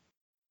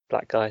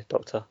 black guy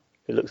doctor,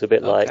 who looks a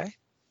bit Okay.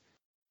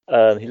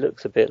 he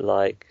looks a bit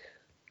like,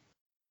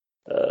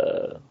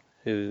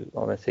 who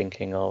am I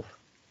thinking of?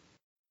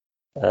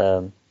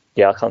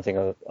 Yeah, I can't think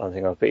of.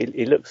 But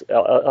he looks.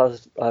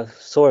 I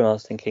saw him. I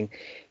was thinking,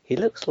 he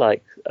looks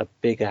like a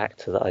big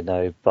actor that I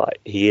know, but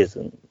he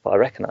isn't. But I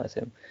recognise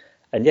him.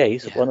 And yeah,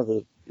 he's one of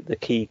the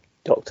key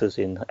doctors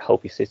in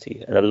Holby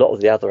City, and a lot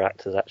of the other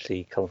actors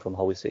actually come from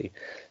Holby City.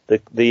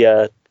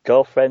 The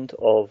girlfriend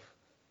of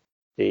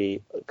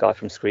the guy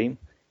from Scream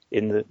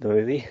in the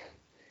movie,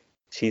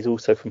 she's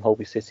also from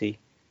Holby City,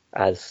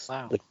 as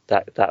Wow.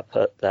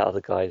 that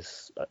other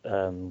guy's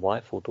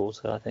wife or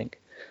daughter, I think.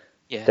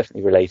 Yeah.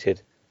 Definitely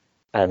related.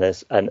 And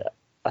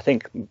I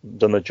think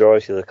the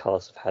majority of the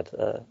cast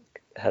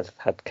have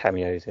had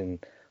cameos in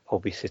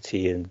Holby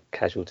City and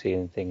Casualty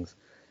and things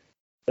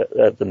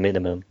at the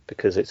minimum,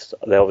 because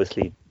they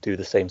obviously do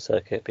the same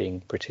circuit,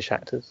 being British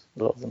actors,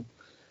 a lot of them.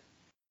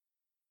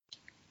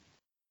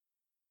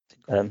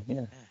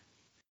 Yeah.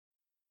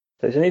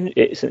 So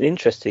it's an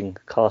interesting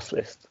cast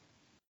list.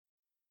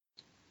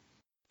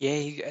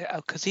 Yeah,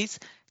 because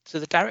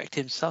the director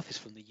himself is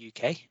from the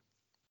UK.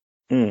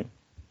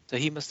 So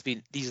he must have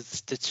been, these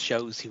are the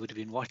shows he would have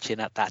been watching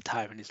at that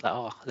time, and he's like,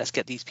 oh, let's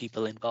get these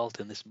people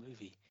involved in this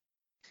movie.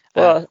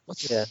 Well,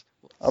 yeah.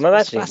 I'm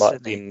imagining it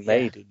might be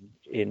made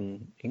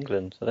in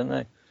England. I don't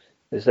know.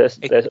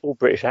 There's all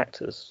British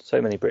actors,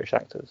 so many British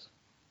actors.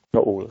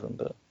 Not all of them,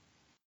 but.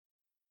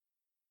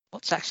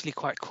 What's actually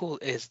quite cool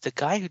is the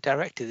guy who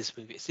directed this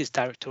movie, it's his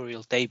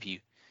directorial debut.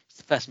 It's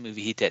the first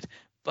movie he did,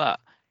 but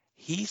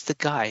he's the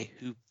guy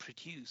who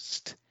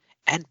produced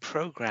and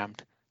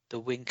programmed the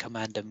Wing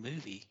Commander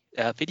movie,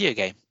 video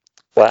game,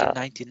 back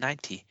in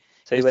 1990.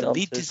 So he was the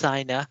lead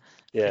designer,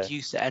 yeah,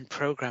 producer, and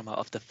programmer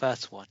of the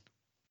first one.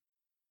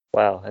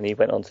 Wow, and he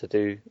went on to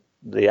do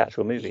the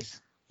actual movie.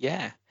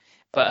 Yeah,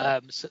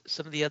 but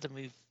some of the other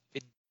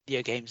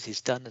video games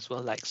he's done as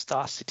well, like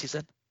Star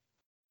Citizen,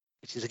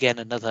 which is again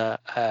another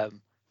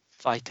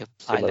fighter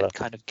pilot Similar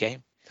kind of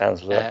game.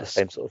 Sounds like the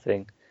same sort of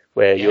thing,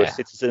 where you're a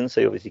citizen,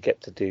 so you obviously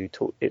get to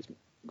talk. It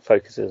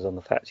focuses on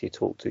the fact you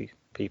talk to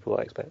people,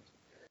 I expect.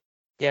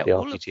 Yeah, the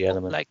RPG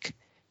element. Like,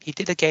 he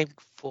did a game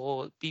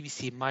for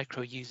BBC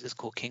Micro users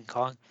called King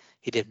Kong.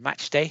 He did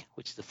Match Day,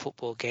 which is a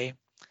football game.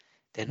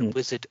 Then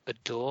Wizard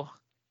Adore,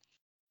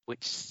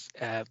 which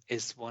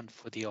is one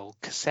for the old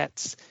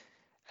cassettes.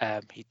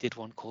 He did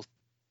one called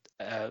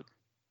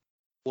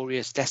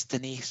Warrior's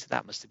Destiny, so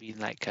that must have been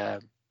like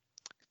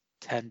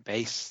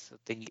turn-based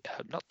thing.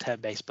 Not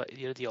turn-based, but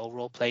the old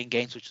role-playing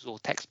games, which was all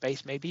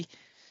text-based maybe.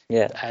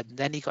 Yeah. And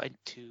then he got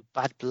into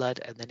Bad Blood,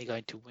 and then he got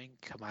into Wing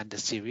Commander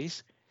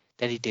series.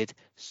 Then he did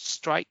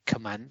Strike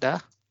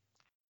Commander,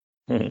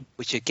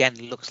 which again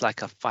looks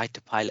like a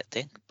fighter pilot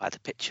thing by the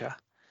picture.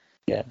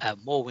 Yeah.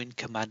 More Wing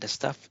Commander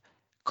stuff.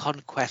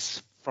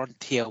 Conquest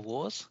Frontier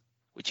Wars,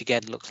 which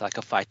again looks like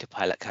a fighter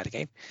pilot kind of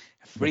game.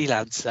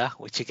 Freelancer,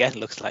 which again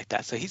looks like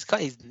that. So he's got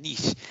his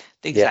niche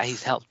things that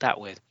he's helped out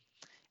with.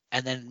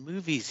 And then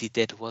movies he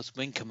did was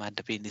Wing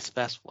Commander being his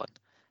first one.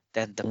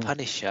 Then The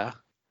Punisher.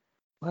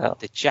 Wow.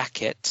 The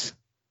Jacket.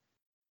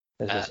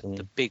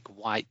 The Big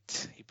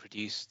White he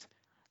produced.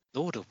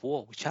 Lord of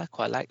War, which I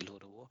quite like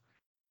Lord of War.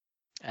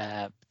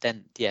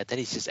 Then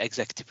he's just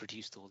executive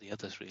produced all the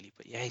others really.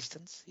 But he's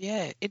done,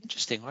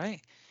 interesting, right?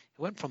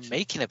 He went from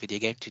making a video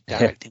game to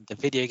directing the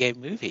video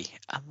game movie.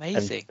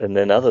 Amazing. And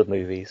then other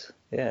movies,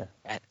 yeah.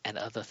 And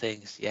other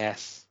things,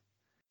 yes.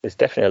 There's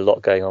definitely a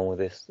lot going on with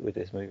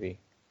this movie.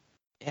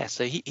 Yeah,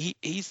 so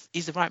he's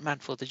the right man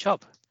for the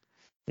job.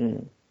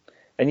 And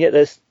yet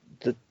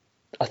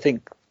I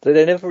think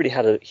they never really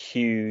had a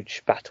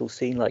huge battle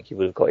scene like you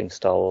would have got in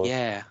Star Wars.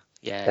 Yeah.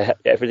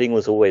 Everything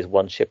was always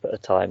one ship at a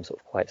time, sort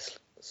of quite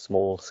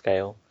small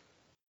scale,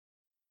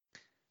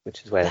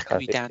 which is where that could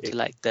be down to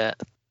like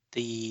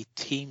the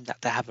team that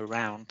they have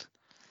around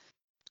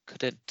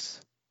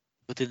couldn't,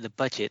 within the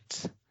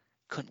budget,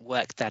 couldn't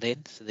work that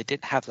in, so they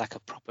didn't have like a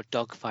proper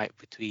dogfight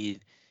between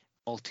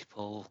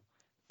multiple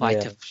Yeah.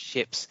 fighter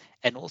ships,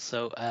 and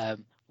also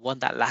one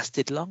that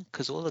lasted long,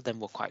 because all of them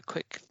were quite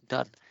quick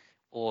done,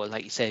 or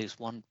like you say, it was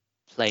one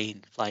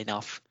plane flying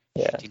off,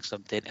 Yeah. shooting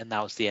something, and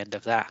that was the end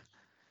of that.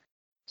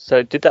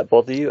 So did that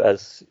bother you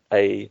as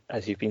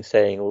you've been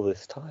saying all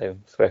this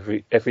time, for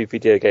every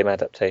video game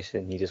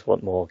adaptation, you just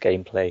want more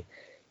gameplay,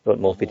 you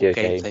want more video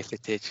game. gameplay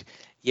footage.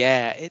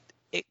 Yeah,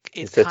 it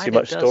Is there too kind of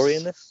much story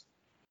in does. this?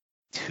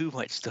 Too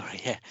much story,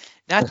 yeah.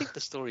 Now I think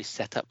the story's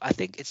set up. I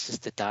think it's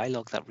just the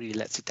dialogue that really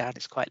lets it down.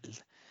 It's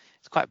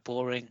quite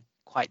boring,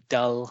 quite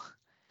dull.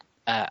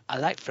 I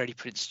like Freddie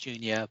Prinze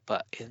Jr.,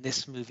 but in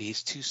this movie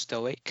he's too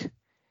stoic.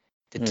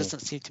 There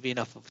doesn't seem to be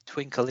enough of a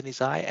twinkle in his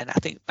eye, and I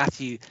think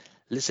Matthew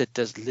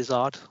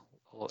Lillard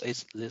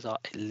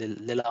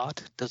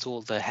does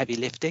all the heavy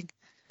lifting.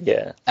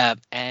 Yeah.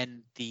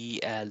 And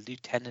the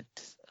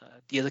lieutenant,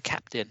 the other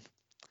captain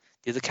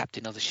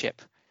of the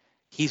ship,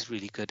 he's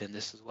really good in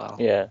this as well.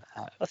 Yeah.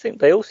 I think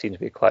they all seem to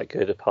be quite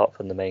good, apart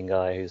from the main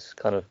guy, who's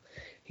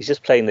he's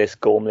just playing this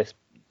gormless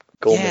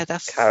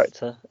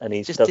character, and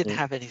he just doesn't didn't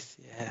have any.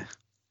 Yeah.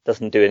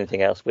 doesn't do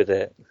anything else with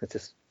it. It's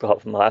just,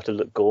 apart from I have to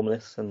look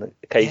gormless, and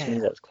occasionally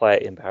that's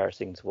quite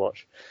embarrassing to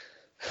watch.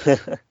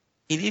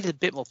 He needed a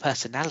bit more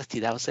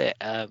personality. That was it.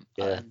 And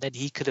then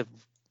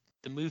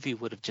the movie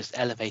would have just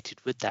elevated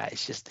with that.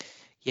 It's just,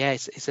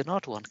 it's an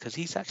odd one, because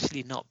he's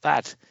actually not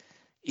bad.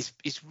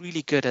 He's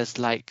really good as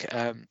like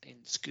in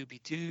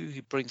Scooby-Doo.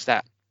 He brings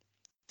the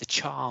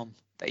charm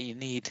that you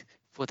need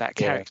for that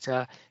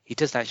character. He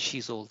does that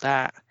She's All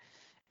That.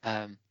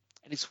 And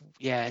it's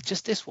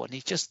just this one.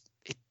 It just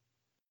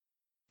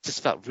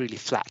felt really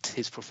flat,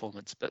 his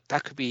performance. But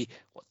that could be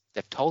what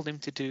they've told him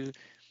to do,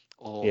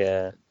 or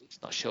he's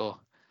not sure.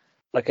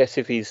 I guess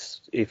if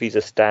he's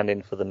a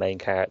stand-in for the main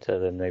character,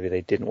 then maybe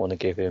they didn't want to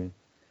give him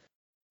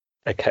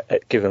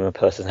a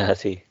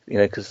personality,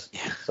 because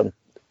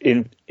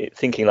in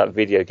thinking like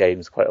video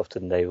games, quite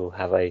often they will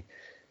have a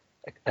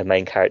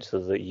main character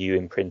that you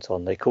imprint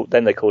on. They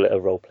call it a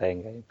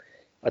role-playing game.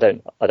 I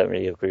don't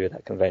really agree with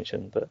that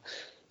convention, but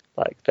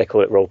like they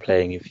call it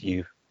role-playing if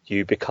you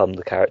become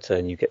the character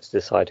and you get to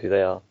decide who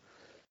they are.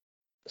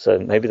 So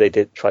maybe they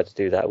did try to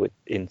do that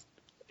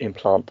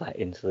implant that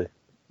into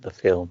the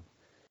film,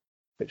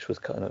 which was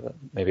kind of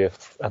maybe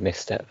a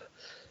misstep.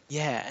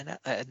 Yeah,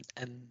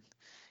 and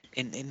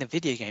in the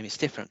video game it's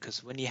different,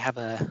 because when you have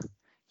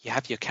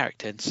your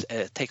character,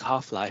 and take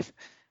Half-Life,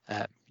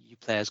 you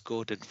play as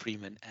Gordon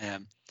Freeman,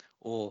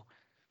 or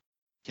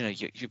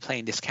you're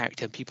playing this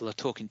character and people are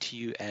talking to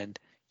you and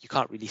you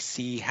can't really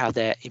see how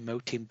they're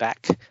emoting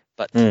back,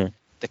 but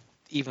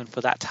even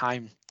for that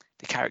time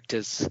the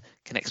characters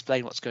can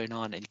explain what's going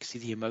on and you can see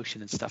the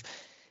emotion and stuff.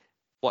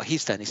 What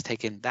he's done is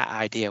taken that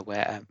idea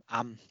where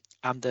I'm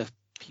the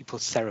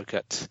people's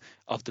surrogate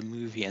of the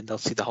movie, and they'll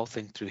see the whole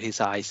thing through his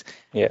eyes,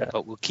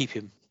 but we'll keep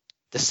him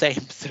the same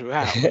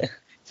throughout.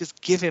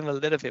 Just give him a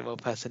little bit more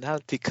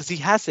personality, because he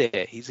has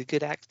it. He's a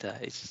good actor.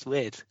 It's just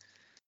weird.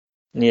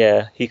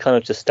 Yeah, he kind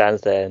of just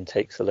stands there and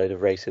takes a load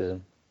of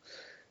racism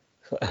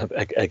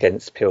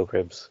against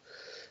pilgrims.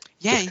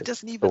 Yeah, he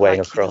doesn't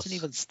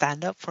even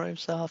stand up for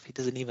himself. He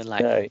doesn't even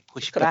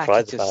push back.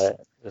 He just about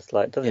it. Just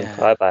like doesn't even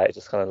cry about it.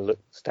 Just kind of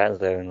stands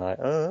there and like,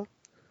 oh,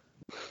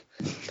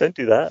 don't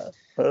do that.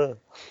 Oh.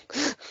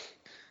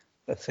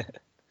 That's it.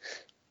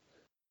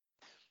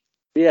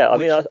 Yeah, I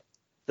mean,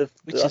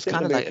 which is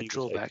kind of like a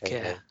drawback.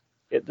 Okay.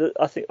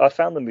 I think I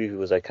found the movie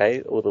was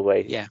okay all the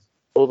way. Yeah.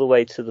 All the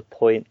way to the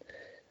point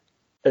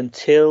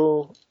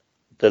until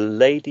the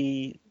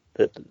lady,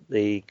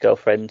 the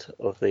girlfriend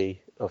of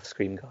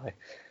Scream guy,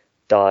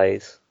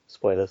 dies.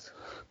 Spoilers.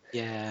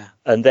 Yeah.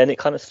 And then it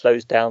kind of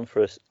slows down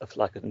for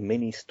like a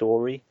mini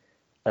story,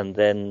 and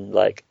then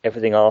like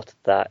everything after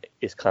that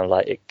is kind of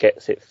like it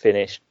gets it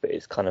finished, but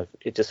it's kind of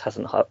it just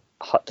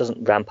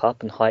doesn't ramp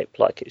up and hype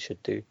like it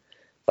should do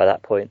by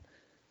that point.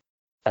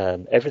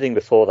 Everything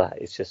before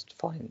that is just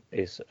fine.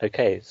 Is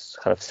okay. It's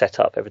kind of set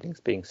up. Everything's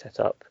being set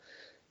up.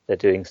 They're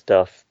doing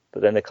stuff,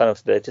 but then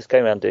they're just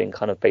going around doing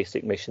kind of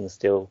basic missions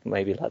still.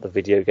 Maybe like the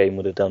video game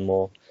would have done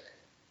more,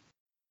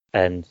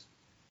 and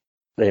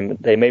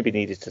they maybe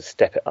needed to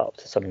step it up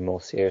to something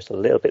more serious a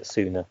little bit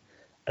sooner,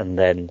 and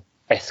then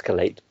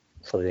escalate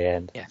for the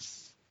end.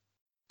 Yes.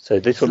 So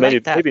this was maybe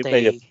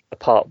a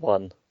part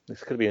one.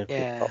 This could have been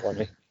a part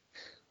one.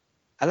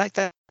 I like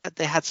that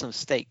they had some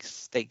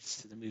stakes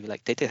to the movie.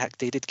 Like they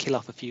did kill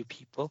off a few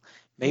people.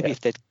 Maybe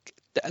if they'd,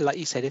 like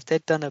you said, if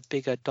they'd done a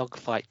bigger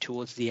dogfight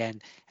towards the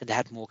end and they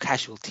had more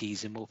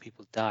casualties and more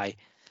people die,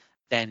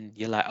 then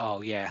you're like,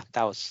 oh yeah,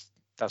 that was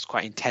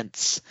quite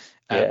intense.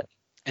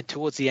 And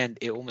towards the end,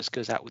 it almost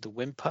goes out with a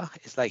whimper.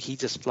 It's like he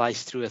just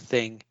flies through a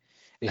thing,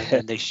 and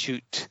then they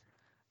shoot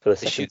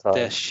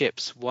the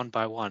ships one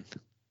by one,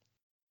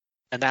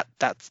 and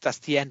that's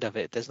the end of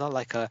it. There's not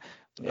like a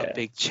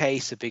big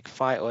chase, a big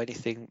fight, or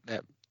anything.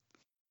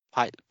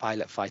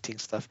 Pilot fighting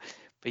stuff,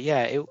 but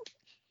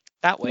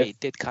it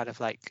did kind of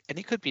like, and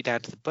it could be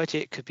down to the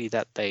budget. It could be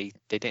that they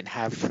didn't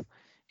have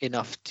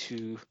enough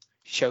to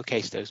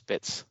showcase those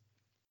bits.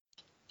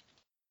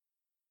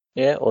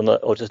 Yeah, or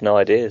not, or just no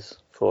ideas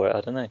for it.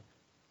 I don't know.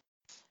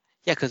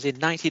 Yeah, because in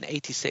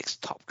 1986,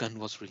 Top Gun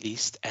was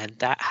released, and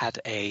that had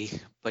a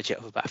budget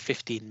of about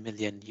 15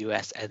 million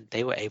US, and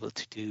they were able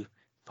to do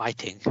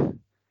fighter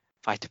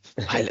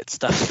pilot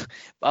stuff.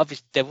 But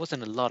obviously, there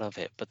wasn't a lot of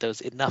it, but there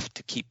was enough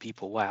to keep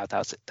people wow.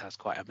 That was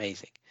quite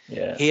amazing.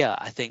 Yeah, Here,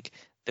 I think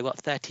they got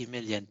 30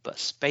 million, but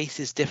space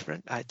is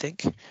different, I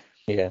think,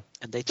 yeah.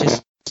 and they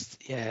just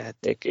yeah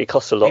It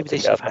costs a lot maybe to they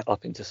should get have had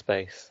up into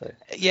space. So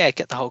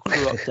get the whole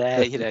crew up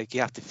there. You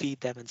have to feed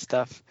them and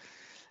stuff.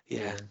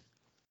 Yeah,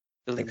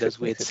 building those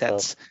weird makes it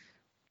tough.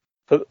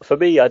 sets. For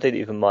me, I didn't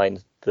even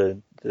mind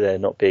there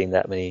not being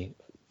that many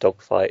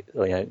dogfight,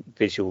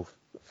 visual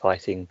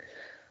fighting.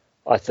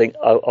 I think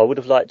I would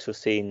have liked to have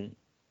seen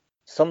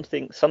some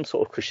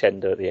sort of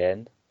crescendo at the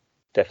end,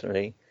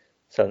 definitely.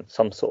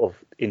 Some sort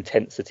of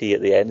intensity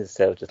at the end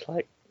instead of just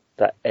like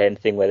that end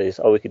thing where there's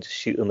we can just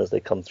shoot them as they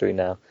come through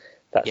now.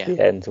 That's Yeah. the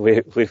end.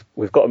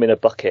 We've got them in a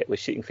bucket. We're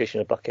shooting fish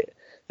in a bucket.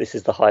 This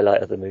is the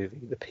highlight of the movie,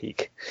 the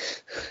peak.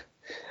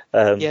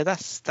 Yeah,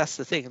 that's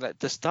the thing. Like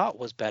the start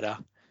was better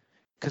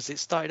because it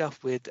started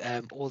off with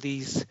all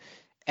these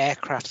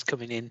aircrafts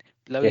coming in,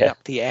 blowing Yeah,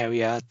 up the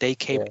area. They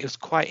came. yeah, It was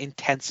quite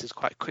intense. It was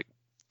quite quick,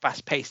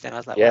 fast paced. And I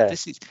was like, wow, yeah.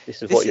 this is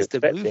This is this what you're is the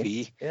expecting.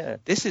 movie. Yeah.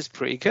 This is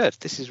pretty good.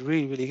 This is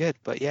really really good.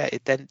 But yeah,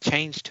 it then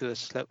changed to a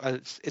slow.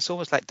 It's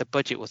almost like the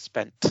budget was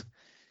spent,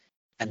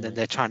 and then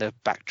they're trying to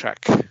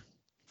backtrack.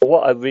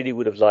 What I really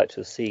would have liked to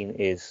have seen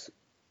is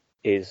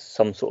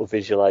some sort of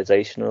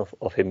visualization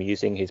of him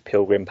using his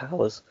pilgrim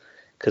powers,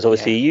 because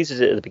obviously Yeah. he uses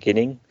it at the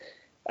beginning,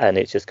 and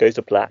it just goes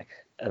to black,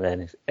 and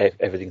then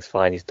everything's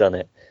fine. He's done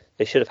it.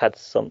 They should have had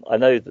some. I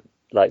know that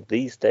like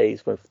these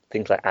days with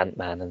things like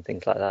Ant-Man and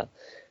things like that,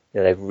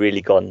 they've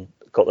really got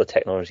the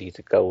technology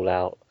to go all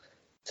out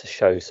to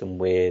show some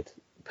weird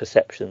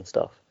perception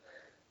stuff.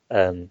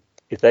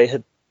 If they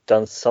had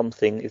done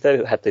something, if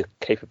they had the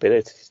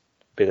capabilities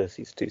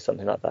to do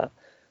something like that,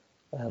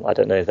 I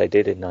don't know if they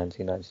did in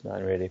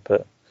 1999 really,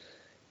 but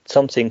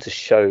something to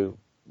show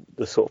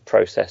the sort of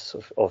process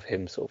of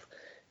him sort of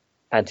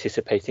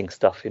anticipating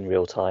stuff in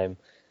real time,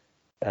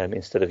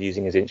 instead of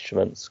using his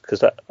instruments,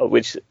 because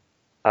which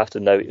I have to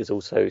note is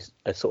also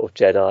a sort of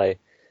Jedi,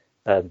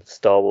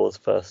 Star Wars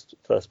first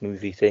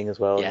movie thing as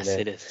well. Yes,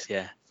 it is.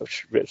 Yeah.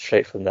 Ripped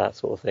straight from that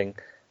sort of thing.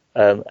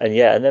 And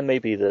then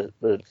maybe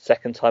the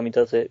second time he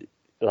does it,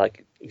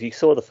 like if you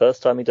saw the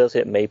first time he does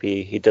it,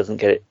 maybe he doesn't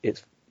get it.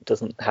 It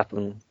doesn't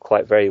happen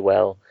quite very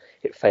well.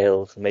 It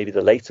fails. Maybe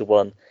the later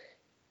one,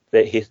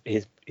 that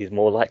he's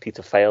more likely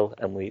to fail,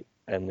 and we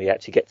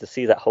actually get to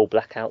see that whole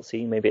blackout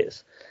scene. Maybe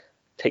it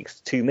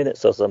takes 2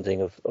 minutes or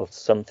something of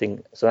some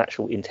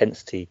actual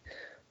intensity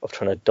of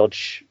trying to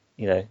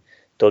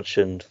dodge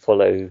and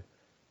follow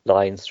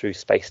lines through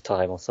space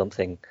time or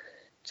something,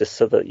 just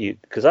so that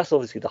because that's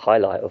obviously the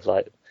highlight of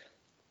like,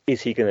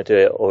 is he going to do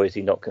it or is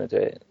he not going to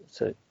do it?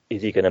 So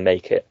is he going to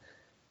make it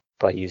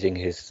by using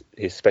his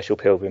special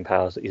pilgrim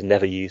powers that he's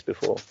never used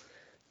before?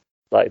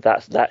 Like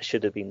that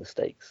should have been the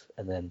stakes,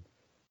 and then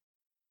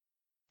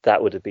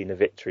that would have been a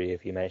victory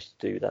if he managed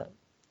to do that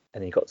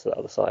and he got to the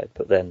other side.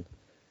 But then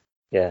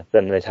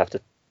they'd have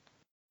to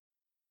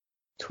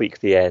tweak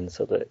the end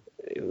so that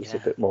it was a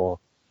bit more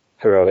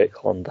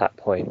heroic on that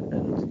point,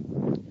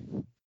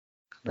 and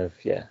kind of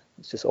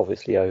it's just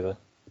obviously over.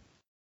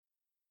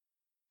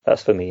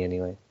 That's for me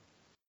anyway.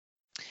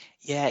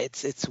 Yeah,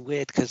 it's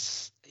weird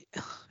because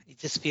you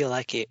just feel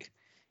like it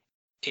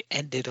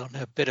ended on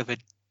a bit of a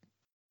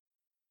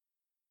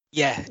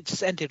it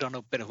just ended on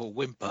a bit of a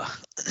whimper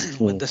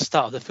when the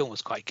start of the film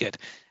was quite good.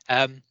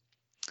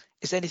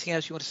 Is there anything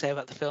else you want to say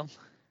about the film?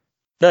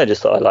 No, I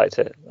just thought I liked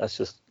it. That's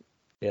just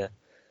it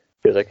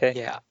was okay.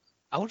 Yeah,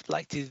 I would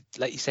like to,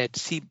 like you said,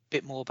 see a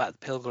bit more about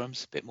the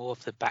pilgrims, a bit more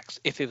of the backs,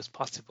 if it was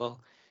possible.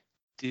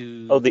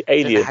 The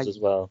aliens as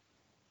well.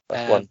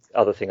 That's one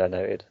other thing I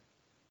noted.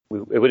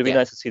 It would have been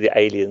nice to see the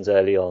aliens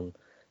early on,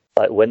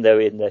 like when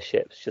they're in their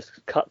ships.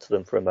 Just cut to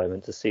them for a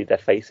moment to see their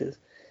faces,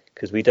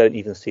 because we don't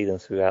even see them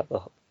throughout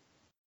the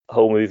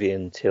whole movie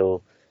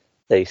until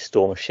they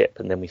storm a ship,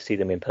 and then we see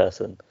them in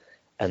person.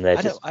 And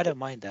I don't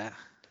mind that.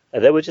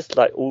 And they were just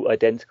like all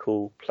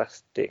identical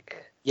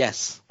plastic,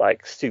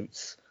 like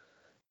suits.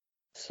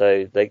 So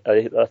I think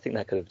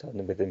they could have done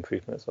them with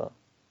improvement as well.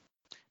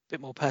 A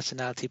bit more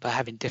personality by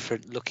having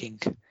different looking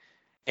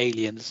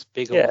aliens,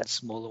 bigger ones,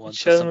 smaller ones.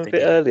 Show them a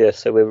bit earlier,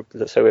 so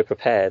we're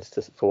prepared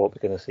for what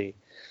we're going to see.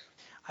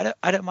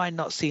 I don't mind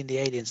not seeing the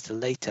aliens till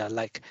later.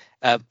 Like,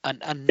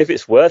 and if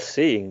it's worth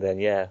seeing,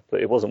 then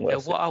but it wasn't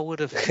worth. What would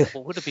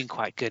have been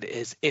quite good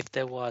is if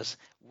there was.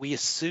 We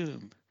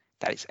assume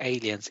that it's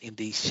aliens in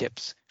these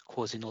ships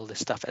causing all this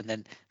stuff, and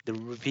then the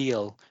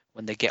reveal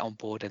when they get on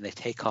board and they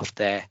take off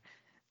the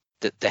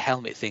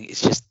helmet thing,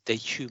 it's just they're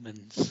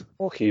humans.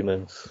 Or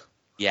humans.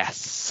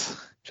 Yes.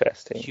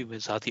 Interesting.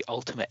 Humans are the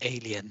ultimate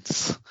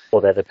aliens.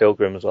 Or they're the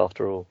pilgrims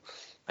after all.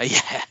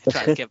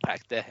 Trying to get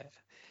back the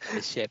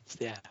ships.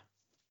 Yeah.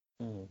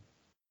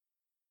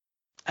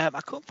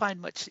 I couldn't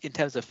find much in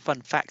terms of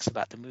fun facts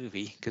about the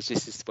movie because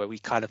this is where we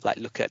kind of like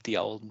look at the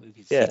old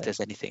movies, see Yeah. if there's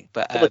anything.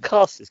 But Well, the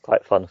cast is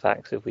quite fun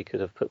facts if we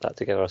could have put that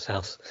together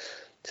ourselves.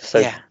 Just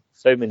yeah,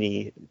 so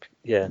many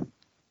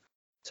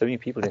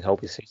people in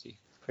Holby City.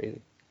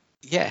 Crazy.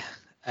 yeah.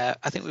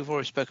 I think we've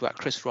already spoke about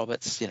Chris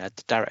Roberts, the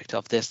director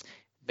of this,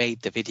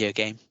 made the video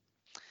game.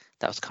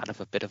 That was kind of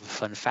a bit of a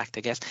fun fact,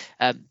 I guess.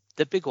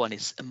 The big one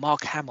is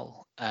Mark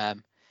Hamill.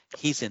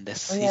 He's in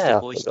this. Oh, He's yeah, the I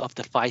voice forgot. of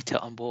the fighter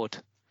on board.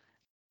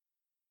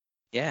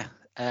 Yeah.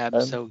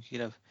 So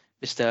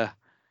Mr.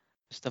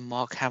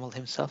 Mark Hamill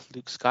himself,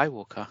 Luke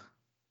Skywalker.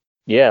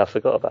 Yeah, I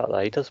forgot about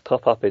that. He does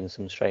pop up in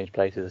some strange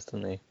places,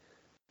 doesn't he?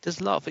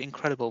 There's a lot of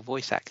incredible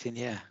voice acting.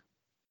 Yeah.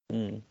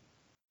 Mm.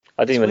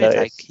 I It's didn't even weird.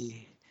 notice.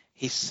 Like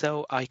he's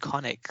so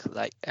iconic.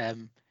 Like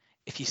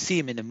if you see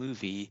him in a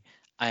movie,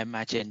 I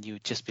imagine you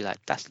would just be like,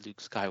 "That's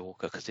Luke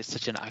Skywalker," because it's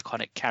such an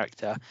iconic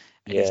character,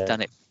 and he's Yeah,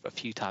 done it a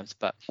few times.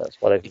 But that's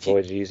why they've if you,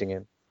 avoided using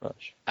him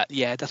much.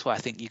 yeah, that's why I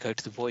think you go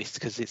to the voice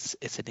because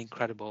it's an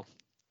incredible.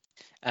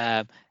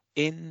 So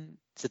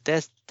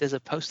there's a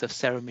poster of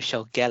Sarah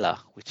Michelle Gellar,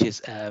 which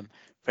is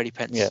Freddie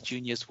Prinze Yeah.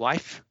 Jr.'s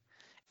wife,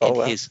 Oh, in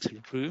wow. his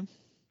room,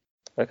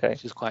 Okay,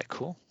 which is quite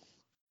cool.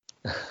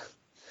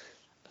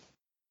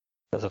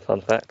 that's a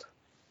fun fact.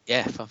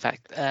 Yeah, fun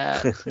fact.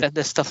 Then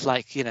there's stuff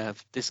like,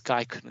 this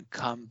guy couldn't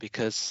come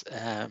because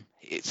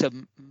it's a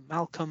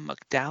Malcolm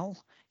McDowell.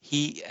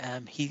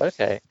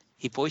 Okay,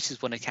 He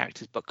voices one of the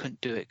characters but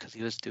couldn't do it because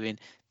he was doing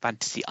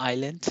Fantasy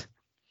Island.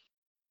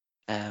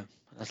 I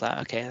was like,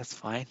 okay, that's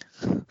fine.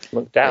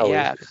 McDowell,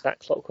 yeah. is that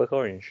Clockwork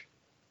Orange?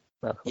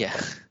 Malcolm Yeah.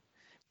 McDowell.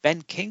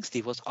 Ben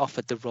Kingsley was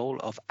offered the role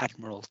of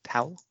Admiral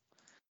Towell.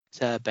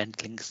 Sir Ben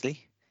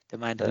Kingsley, the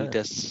man who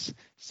does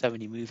so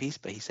many movies,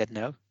 but he said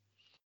no.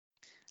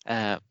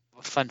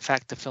 Fun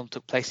fact, the film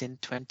took place in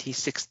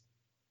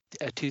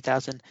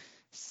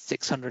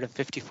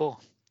 2654.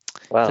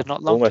 Wow, So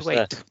not long almost to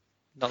wait. there.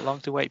 Not long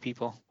to wait,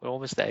 people. We're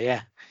almost there,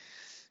 yeah.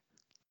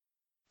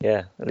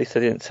 Yeah, at least they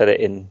didn't set it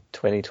in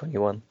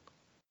 2021.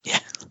 Yeah.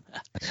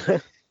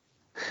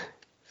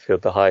 Feel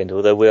behind.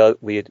 Although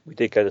we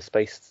did go to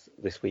space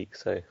this week,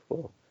 so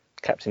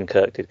Captain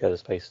Kirk did go to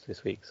space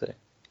this week,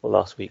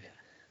 last week.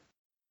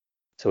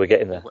 So we're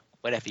getting there.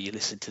 Whenever you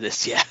listen to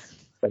this, yeah.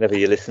 Whenever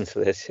you listen to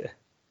this, yeah.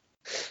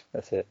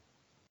 That's it.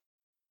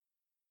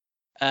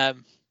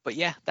 But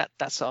yeah,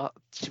 that's our.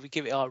 Should we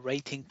give it our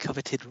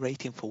coveted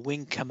rating for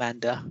Wing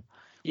Commander?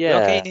 Yeah.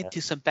 We're getting into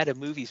some better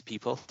movies,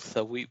 people.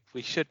 So we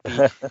should be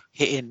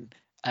hitting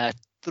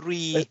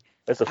 3.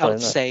 I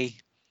would say.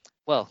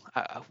 Well,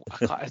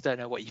 I don't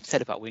know what you've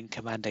said about Wing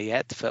Commander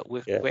yet, but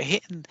we're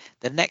hitting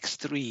the next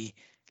 3.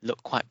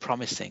 Look quite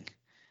promising.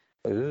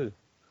 Ooh.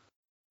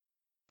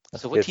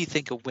 So what do you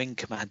think of Wing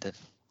Commander?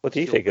 What do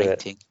you think of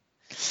it?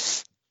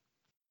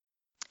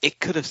 It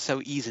could have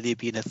so easily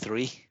been a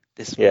 3.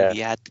 This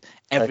movie had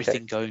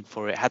everything going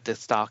for it. Had the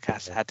star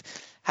cast, had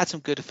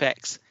some good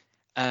effects.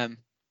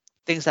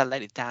 Things that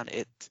let it down.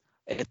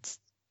 It's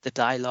the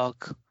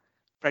dialogue.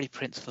 Freddie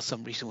Prinze for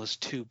some reason was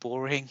too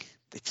boring.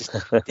 They just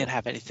didn't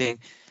have anything.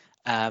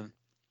 And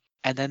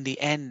then the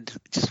end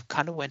just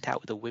kind of went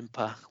out with a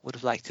whimper. Would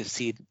have liked to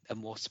see a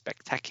more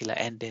spectacular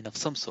ending of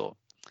some sort.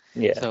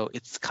 Yeah. So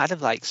it's kind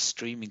of like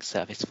streaming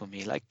service for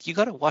me. Like you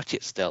got to watch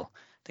it still.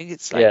 I think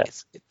it's like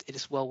it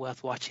is well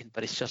worth watching,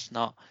 but it's just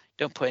not.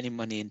 Don't put any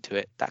money into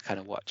it. That kind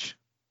of watch.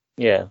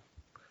 Yeah.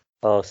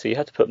 Oh, so you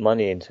had to put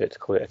money into it to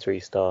call it a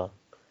 3-star.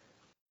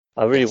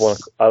 I really want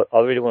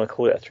to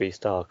call it a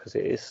 3-star because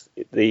it is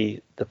the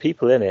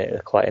people in it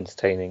are quite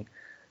entertaining.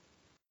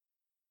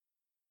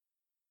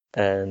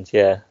 And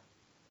yeah,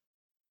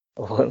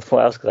 what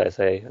else could I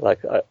say?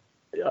 Like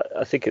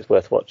I think it's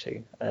worth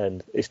watching,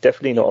 and it's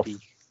definitely not a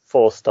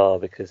 4-star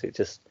because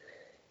it's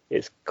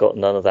got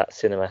none of that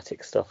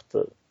cinematic stuff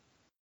that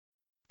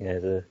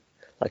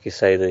like you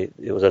say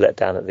it was a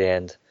letdown at the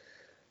end.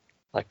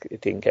 Like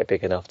it didn't get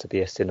big enough to be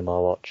a cinema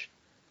watch,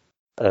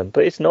 but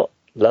it's not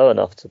low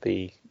enough to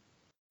be.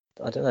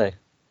 I don't know.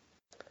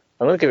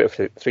 I'm gonna give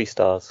it 3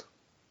 stars.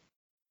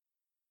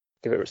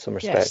 Give it some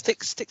respect. Yeah,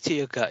 stick to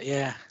your gut.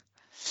 Yeah.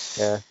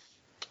 Yeah.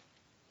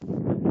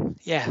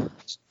 Yeah.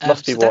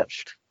 Must be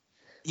watched.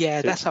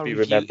 That's our review.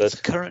 Remembered. It's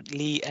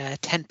currently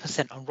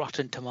 10% on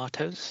Rotten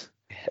Tomatoes.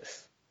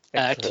 Yes.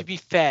 To be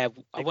fair,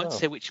 I won't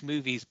say which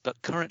movies,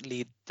 but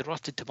currently the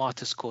Rotten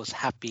Tomato scores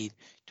have been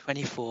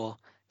 24,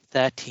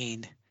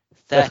 13,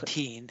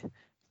 13,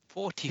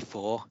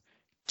 44,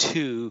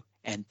 2,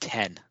 and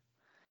 10.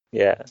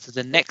 Yeah. So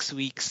the next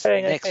week's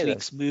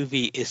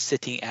movie is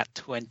sitting at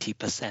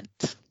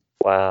 20%.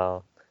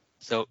 Wow.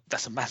 So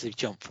that's a massive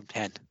jump from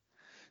 10.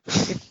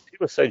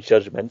 People are so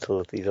judgmental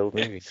of these old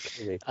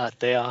movies.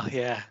 They are,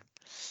 yeah.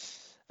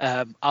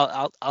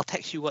 I'll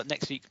text you what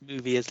next week's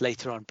movie is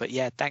later on. But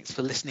yeah, thanks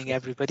for listening,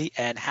 everybody.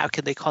 And how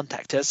can they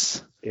contact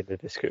us? In the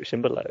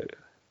description below.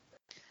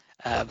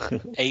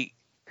 And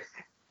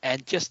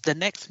just the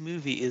next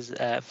movie is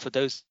for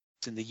those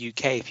in the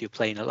UK, if you're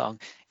playing along,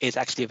 is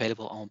actually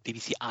available on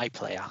BBC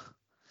iPlayer.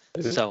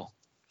 So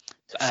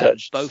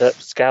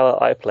Scour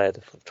iPlayer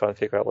to try and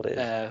figure out what it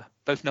is.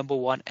 Both number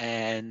one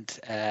and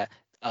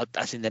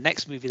as in the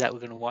next movie that we're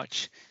going to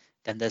watch.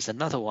 Then there's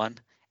another one,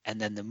 and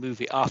then the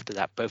movie after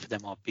that. Both of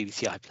them are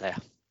BBC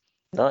iPlayer.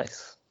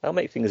 Nice. That'll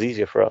make things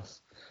easier for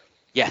us.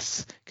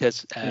 Yes,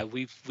 because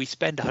we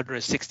spend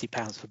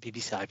 £160 for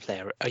BBC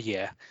iPlayer a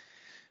year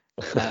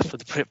for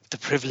the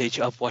privilege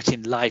of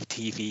watching live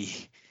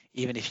TV,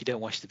 even if you don't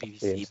watch the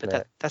BBC.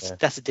 But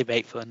that's a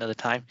debate for another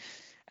time.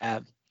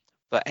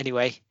 But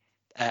anyway,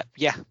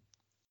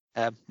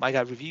 My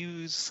Guide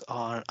Reviews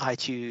on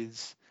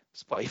iTunes,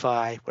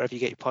 Spotify, wherever you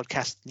get your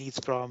podcast needs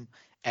from,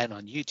 and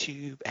on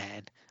YouTube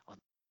and on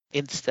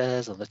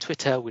Instas, on the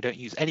Twitter. We don't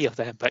use any of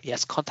them, but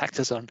yes, contact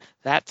us on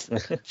that,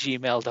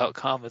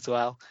 gmail.com as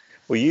well.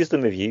 We'll use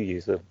them if you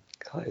use them.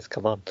 Guys,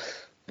 come on.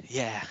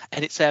 Yeah,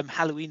 and it's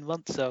Halloween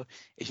month, so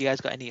if you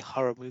guys got any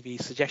horror movie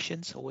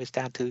suggestions, always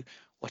down to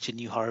watch a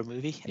new horror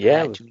movie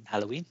during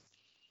Halloween.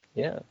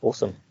 Yeah,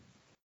 awesome.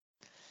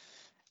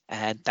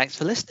 And thanks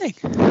for listening.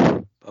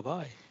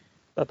 Bye-bye.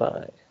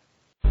 Bye-bye.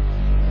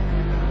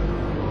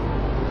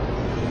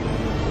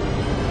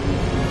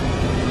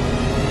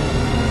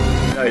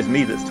 No, it's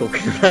me that's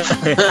talking.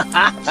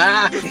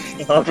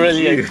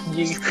 Brilliant.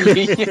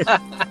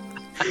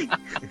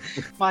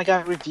 My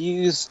Guide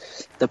Reviews,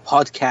 the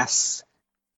podcast